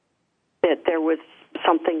that there was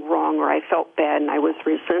something wrong or I felt bad and I was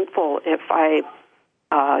resentful, if I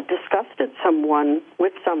discussed someone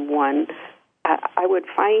with someone, I would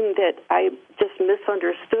find that I just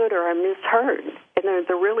misunderstood or I misheard, and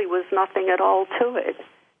there really was nothing at all to it.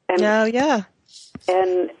 And,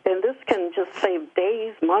 And this can just save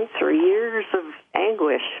days, months, or years of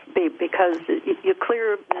anguish because you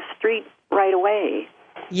clear the street right away.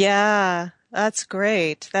 Yeah, that's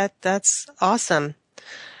great. That's awesome.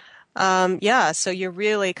 So you're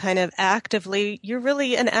really kind of you're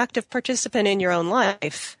really an active participant in your own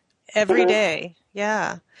life every day.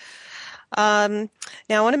 Yeah. Now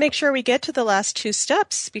I want to make sure we get to the last two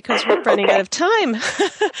steps because we're running out of time.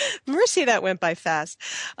 Mercy, that went by fast.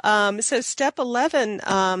 So step 11,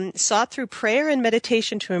 sought through prayer and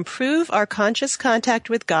meditation to improve our conscious contact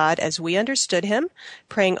with God as we understood Him,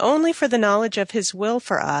 praying only for the knowledge of His will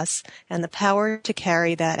for us and the power to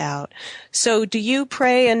carry that out. So do you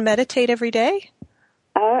pray and meditate every day?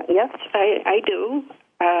 Yes, I do.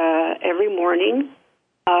 Every morning.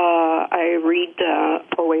 I read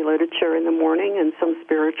OA literature in the morning and some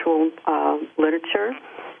spiritual literature.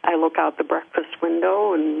 I look out the breakfast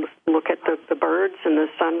window and look at the birds and the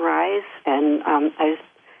sunrise, and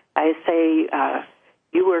I say,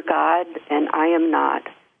 you are God and I am not.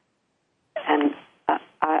 And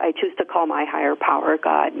I choose to call my higher power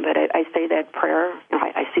God, but I say that prayer.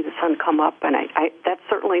 I see the sun come up, and that's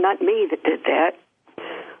certainly not me that did that.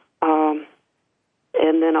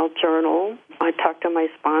 And then I'll journal. I talk to my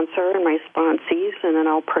sponsor and my sponsees, and then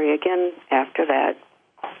I'll pray again after that.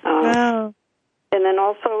 Wow. And then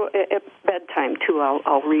also at bedtime, too,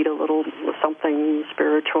 I'll read a little something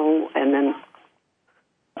spiritual, and then...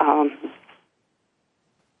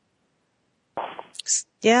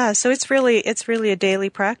 so it's really a daily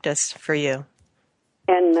practice for you.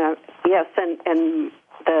 And, yes, and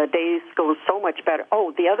the days go so much better.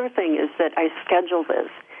 Oh, the other thing is that I schedule this.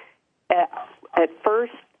 At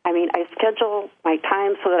first, I schedule my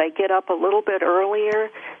time so that I get up a little bit earlier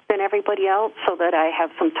than everybody else so that I have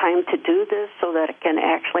some time to do this, so that I can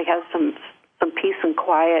actually have some peace and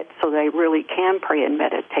quiet so that I really can pray and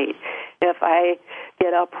meditate. If I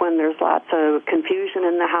get up when there's lots of confusion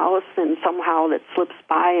in the house and somehow that slips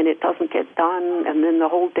by and it doesn't get done, and then the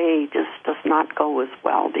whole day just does not go as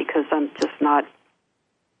well because I'm just not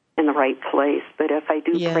in the right place. But if I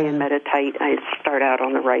do pray and meditate, I start out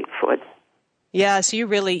on the right foot. Yeah, so you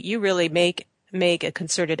really make a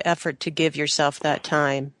concerted effort to give yourself that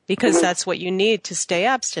time, because that's what you need to stay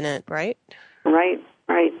abstinent, right? Right,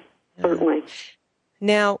 certainly.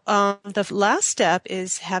 Now, the last step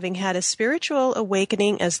is, having had a spiritual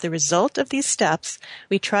awakening as the result of these steps,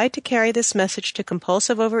 we tried to carry this message to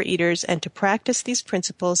compulsive overeaters and to practice these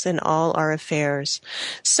principles in all our affairs.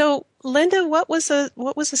 So, Linda, what was a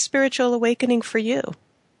spiritual awakening for you?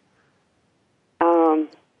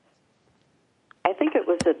 I think it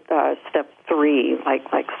was at step 3,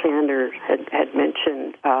 like Sanders had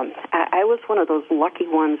mentioned. I was one of those lucky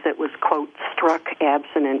ones that was, quote, struck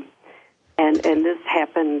abstinent. And this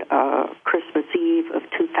happened Christmas Eve of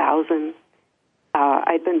 2000.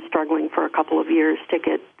 I'd been struggling for a couple of years to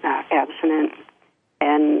get abstinent,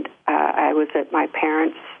 and I was at my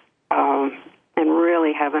parents' and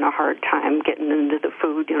really having a hard time getting into the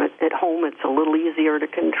food. You know, at home it's a little easier to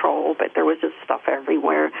control, but there was just stuff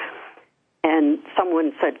everywhere. And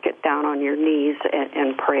someone said, get down on your knees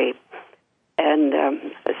and pray. And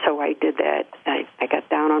so I did that. I got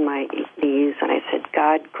down on my knees and I said,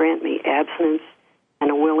 God, grant me abstinence and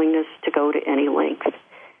a willingness to go to any length.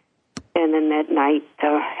 And then that night,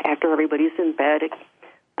 after everybody's in bed,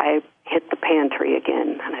 I hit the pantry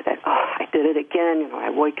again. And I thought, I did it again. You know, I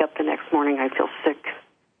wake up the next morning, I feel sick.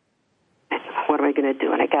 What am I going to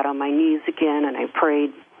do? And I got on my knees again and I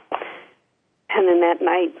prayed. And then that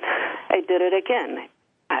night, I did it again.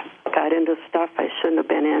 I got into stuff I shouldn't have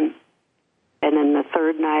been in. And then the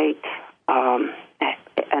third night,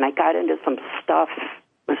 and I got into some stuff.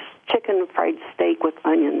 It was chicken fried steak with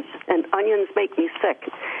onions. And onions make me sick.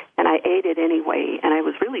 And I ate it anyway, and I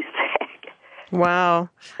was really sick. Wow.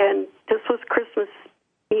 And this was Christmas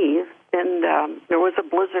Eve, and there was a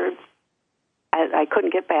blizzard. I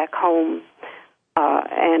couldn't get back home.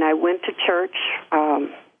 And I went to church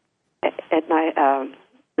at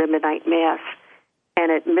the midnight mass.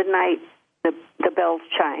 And at midnight, the bells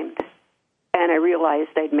chimed. And I realized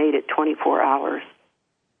I'd made it 24 hours.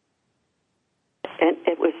 And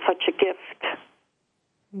it was such a gift.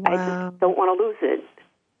 Wow. I just don't want to lose it.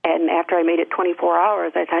 And after I made it 24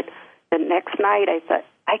 hours, I thought, the next night, I thought,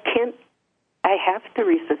 I have to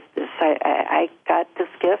resist this. I got this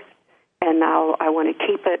gift, and now I want to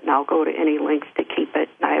keep it, and I'll go to any lengths to keep it.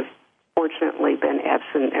 And I've fortunately been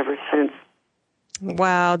absent ever since.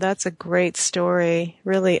 Wow, that's a great story.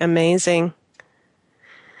 Really amazing.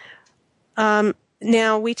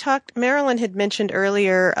 Now, Marilyn had mentioned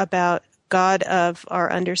earlier about God of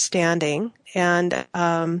our understanding, and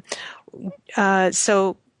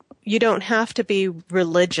so you don't have to be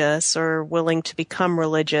religious or willing to become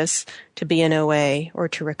religious to be in OA or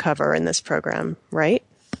to recover in this program, right?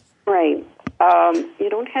 Right. You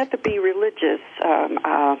don't have to be religious,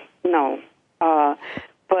 no.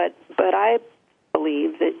 But I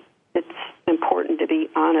believe that it's important to be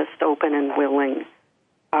honest, open, and willing.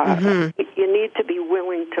 You need to be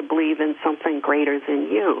willing to believe in something greater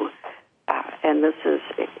than you. And this is,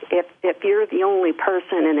 if you're the only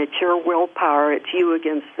person and it's your willpower, it's you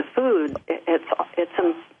against the food,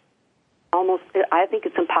 it's almost, I think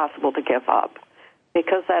it's impossible to give up,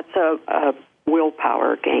 because that's a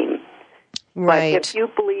willpower game. Right. But if you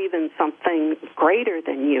believe in something greater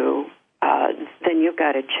than you, then you've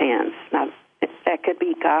got a chance. Now, that could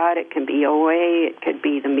be God, it can be OA, it could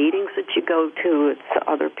be the meetings that you go to, it's the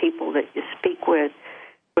other people that you speak with.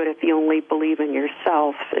 But if you only believe in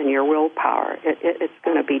yourself and your willpower, it's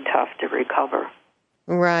going to be tough to recover.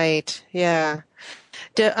 Right, yeah.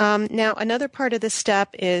 Now, another part of this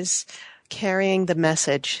step is carrying the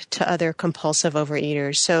message to other compulsive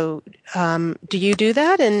overeaters. So do you do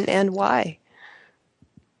that, and why?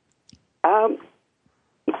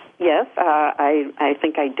 Yes, I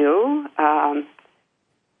think I do.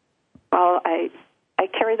 Well, I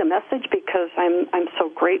carry the message because I'm so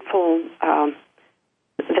grateful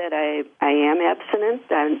that I am abstinent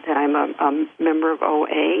and I'm a member of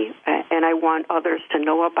OA, and I want others to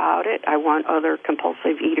know about it. I want other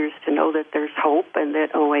compulsive eaters to know that there's hope and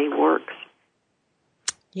that OA works.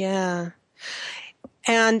 Yeah.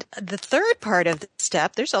 And the third part of the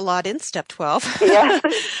step, there's a lot in step 12. Yes,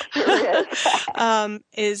 there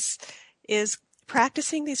is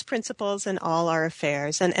practicing these principles in all our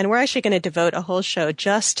affairs. And we're actually going to devote a whole show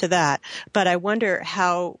just to that. But I wonder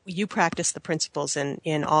how you practice the principles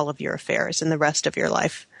in all of your affairs in the rest of your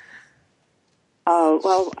life.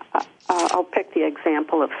 Well, I'll pick the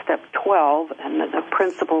example of step 12, and the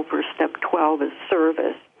principle for step 12 is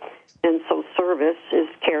service. And so service is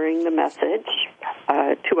carrying the message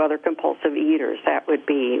to other compulsive eaters. That would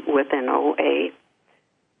be within OA.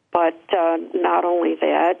 But But not only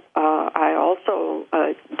that, I also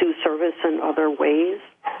do service in other ways.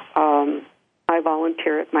 I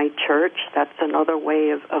volunteer at my church. That's another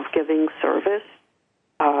way of giving service.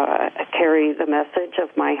 I carry the message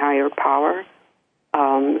of my higher power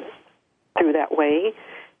through that way.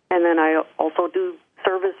 And then I also do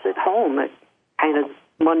service at home, kind of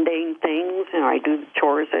mundane things. I do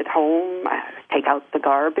chores at home. I take out the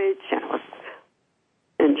garbage.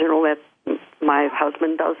 In general, my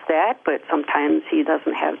husband does that, but sometimes he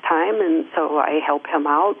doesn't have time, and so I help him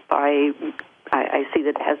out by I see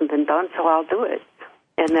that it hasn't been done, so I'll do it.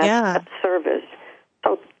 And that's service.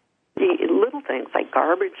 So the little things like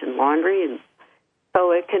garbage and laundry, and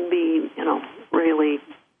so it can be, really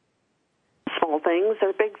small things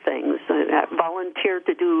or big things. Volunteer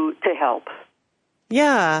to help.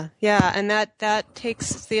 Yeah, and that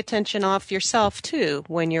takes the attention off yourself, too,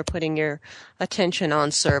 when you're putting your attention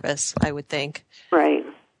on service, I would think. Right.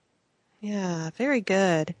 Yeah, very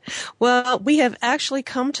good. Well, we have actually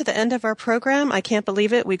come to the end of our program. I can't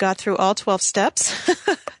believe it. We got through all 12 steps.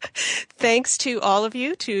 Thanks to all of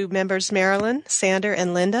you, to members Marilyn, Sander,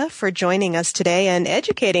 and Linda, for joining us today and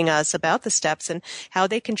educating us about the steps and how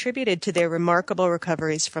they contributed to their remarkable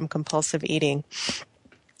recoveries from compulsive eating.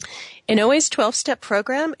 In OA's 12-step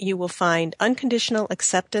program, you will find unconditional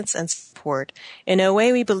acceptance and support. In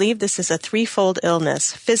OA, we believe this is a threefold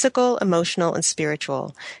illness: physical, emotional, and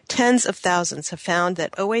spiritual. Tens of thousands have found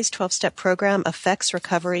that OA's 12-step program affects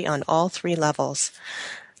recovery on all three levels.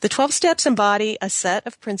 The 12 steps embody a set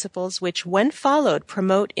of principles which, when followed,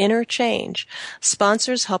 promote inner change.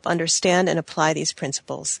 Sponsors help understand and apply these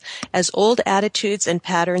principles. As old attitudes and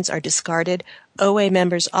patterns are discarded, OA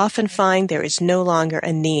members often find there is no longer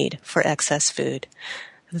a need for excess food.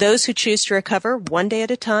 Those who choose to recover one day at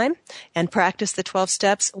a time and practice the 12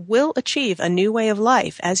 steps will achieve a new way of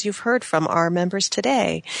life, as you've heard from our members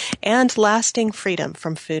today, and lasting freedom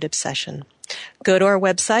from food obsession. Go to our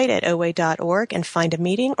website at oa.org and find a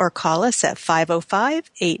meeting, or call us at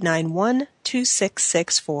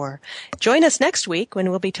 505-891-2664. Join us next week when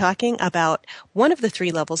we'll be talking about one of the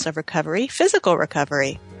three levels of recovery, physical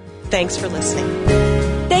recovery. Thanks for listening.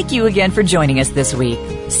 Thank you again for joining us this week.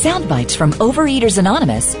 Soundbites from Overeaters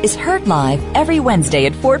Anonymous is heard live every Wednesday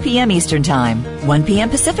at 4 p.m. Eastern Time, 1 p.m.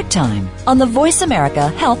 Pacific Time on the Voice America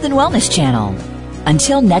Health and Wellness Channel.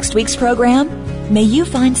 Until next week's program, may you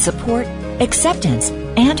find support, acceptance,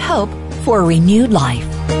 and hope for a renewed life.